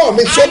ọwọ́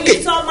mi sókè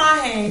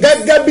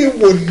gẹ́gẹ́ bí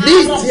wòlíì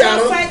tí a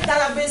rán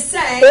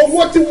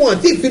owó tí wọ́n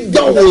ti fi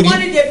dán wò rí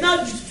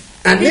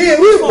àní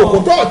irú ìkòkò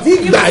tó o ti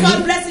gbà yìí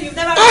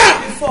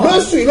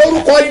lóṣù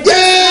lórúkọ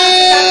jẹ́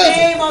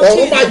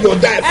ọ̀run máa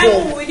yọ̀ǹda ẹ̀ fún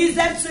ọ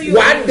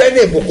wà á dẹ́nu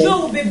ìbùkún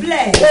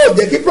ó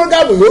jẹ́ kí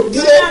programu yóò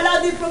dúró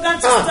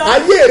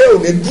ayé rẹ ò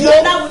ní dúró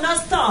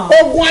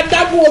ogun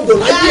adágún odò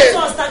láyé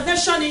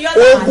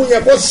ogun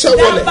yẹn kó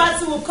sẹ́wọ̀lẹ̀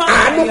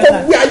àánú kó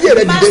gbé ayé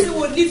rẹ dìde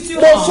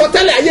mo sọ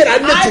tẹ́lẹ̀ ayé rẹ á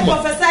ní tùmọ̀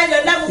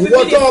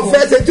ìwọ tó o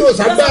fẹ́ ṣe tí o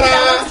sàgbára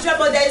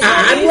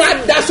àánú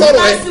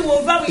adásọ̀rọ̀ ẹ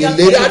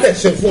ìlérí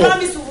adẹ̀ṣẹ̀ fún ọ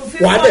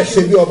wà á dẹ̀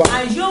ṣe bí ọba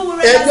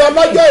ẹ̀yin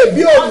ọlọ́jọ́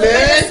ìbí òní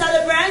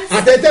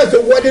àtẹ̀tẹ̀ ṣe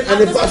wedding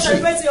anniversary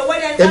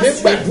èmi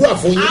gbàdúrà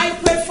fún yín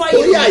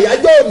torí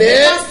àyájọ́ òní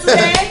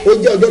ó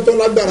jẹ́ ọjọ́ tó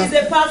lágbára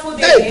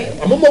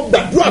àmọ́ mo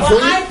gbàdúrà fún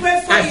yín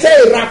àṣẹ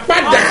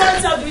ìràpadà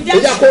ó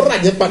yá kó rà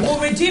yín padà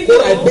kó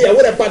rà ìgbéyàwó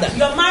rẹ padà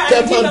kẹ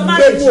máa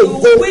gbénu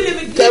ògo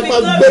kẹ máa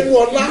gbénu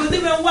ọlá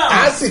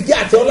àásìkí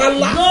àti ọlá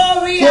ńlá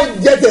tó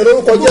jẹ́ tẹ̀lé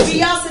orúkọ Jésù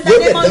yóò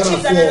lè dára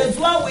fún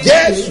ọ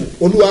Jésù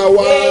Olúwa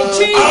wa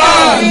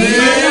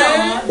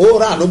ó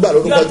rà ànúgbà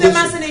lórúkọ Jésù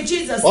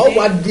ọ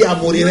wá di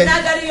àmúrí rẹ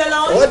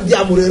ọ di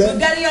àmúrí rẹ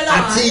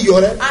àti iyọ̀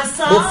rẹ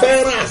mo fẹ́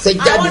rán àṣẹ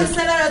jáde.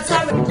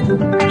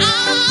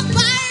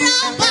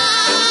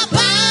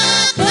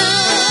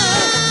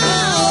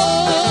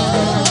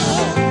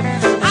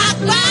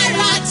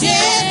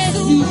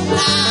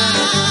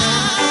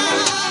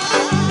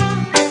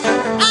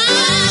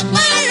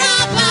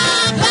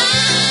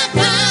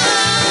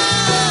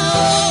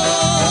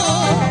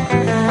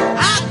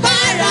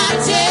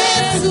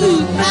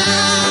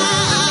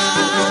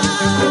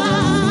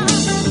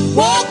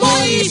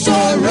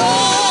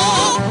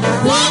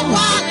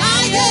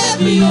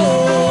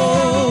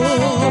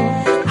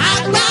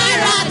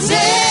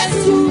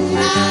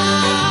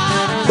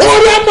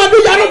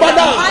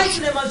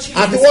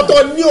 àti wọ́n tó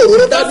ní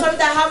òróró dání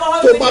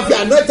tó máa fi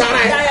àná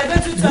tara ẹ̀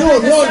ní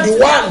òní òní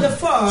wá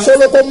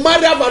soloko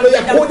maria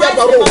maloya kóni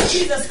abaro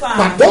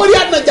pàtórí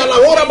ànàjàlá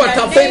wọ́rọ̀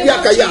bàtà fẹ́ bí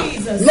àkàyà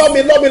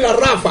lọ́mi la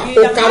rafa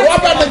òkàrọ̀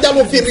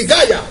àbànàjàló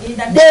fìrìkàyà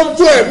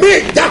gbogbo ẹ̀mí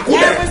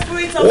ìjákulẹ̀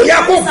òyà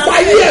kó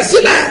fàyè ẹ̀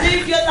sílẹ̀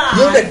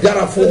yóò lè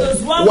dára fún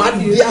wa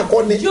di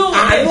akọni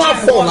àánú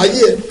àfọ̀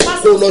láyé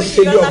kó lọ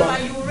ṣe ní ọba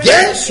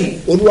Jésù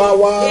Olúwa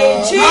wa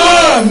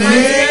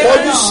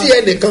kọjú sí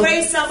ẹnìkan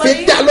fi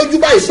dá lójú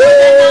báyìí pé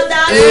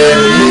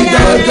èmi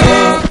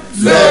dandan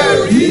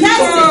lẹ́rìí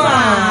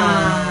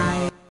kan.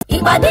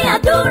 ìpàdé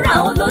àdúrà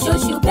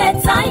olóṣooṣù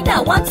bẹ́táìdà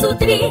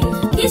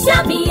 123 iṣẹ́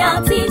mi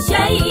àti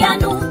iṣẹ́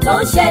ìyanu tó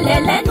ṣẹlẹ̀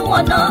lẹ́nu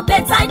ọ̀nà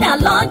bẹ́táìdà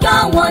lọ́jọ́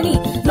wọn ni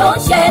ló ń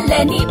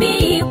ṣẹlẹ̀ níbi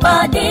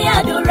ìpàdé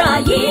àdúrà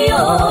yìí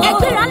o.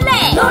 ẹgbẹ́ra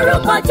lẹ̀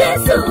lórúkọ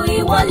Jésù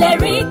ìwọlẹ̀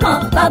rí kan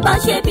bàbá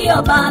ṣe bí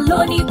ọba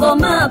lónìí kò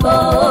máa bọ̀.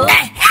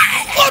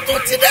 ó tún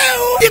ti dẹ́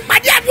o.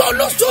 ìpàdé àdúrà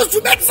olóṣooṣù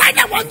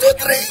bẹ́táìdà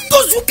 123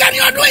 tóṣù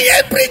kẹrin ọdún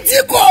yẹn pírítì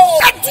kò.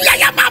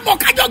 ẹtúyàyà máa bọ̀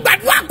kájọ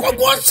gbàdúrà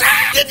kógun ọ̀sẹ̀.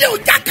 dídé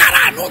ọjà kára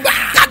àánú gbà.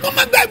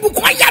 kágbọ́mọgbẹ́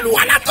ibùkún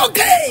ayélujára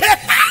látọ̀kẹ́.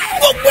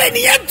 gbogbo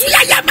ènìyàn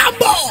túyàyà máa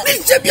bọ̀. ní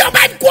ṣebí ọba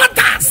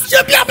headquarters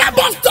ṣebí ọba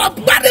bus stop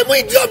gbàdémù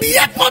ìdíòbí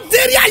airport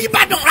area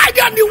Ìbàdàn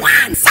Friday on the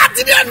 1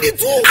 Saturday on the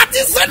 2 àti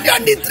Sunday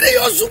on the 3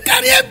 oṣù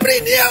kẹrin April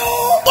ni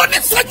o.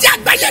 onísọjí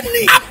àgbáyé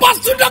ni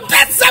Apostle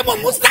Dr. Sẹ́mu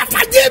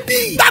Mustapha JB.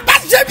 bàbá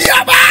ṣebí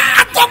ọba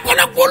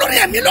àtọkọlọpọ olórí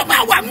ẹ̀mí ló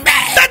máa wà mbẹ́.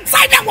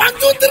 bẹ́táìdà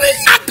 123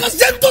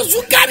 àkànṣe tó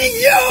sùn kẹrin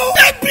yìí o.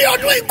 April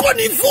ọdún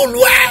ìkọ́ni fúlù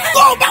ẹ̀.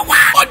 kó o bá wá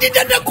ó di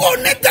dandan kó o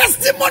ní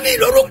testimony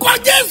lórúkọ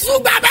Jésù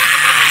bàbá.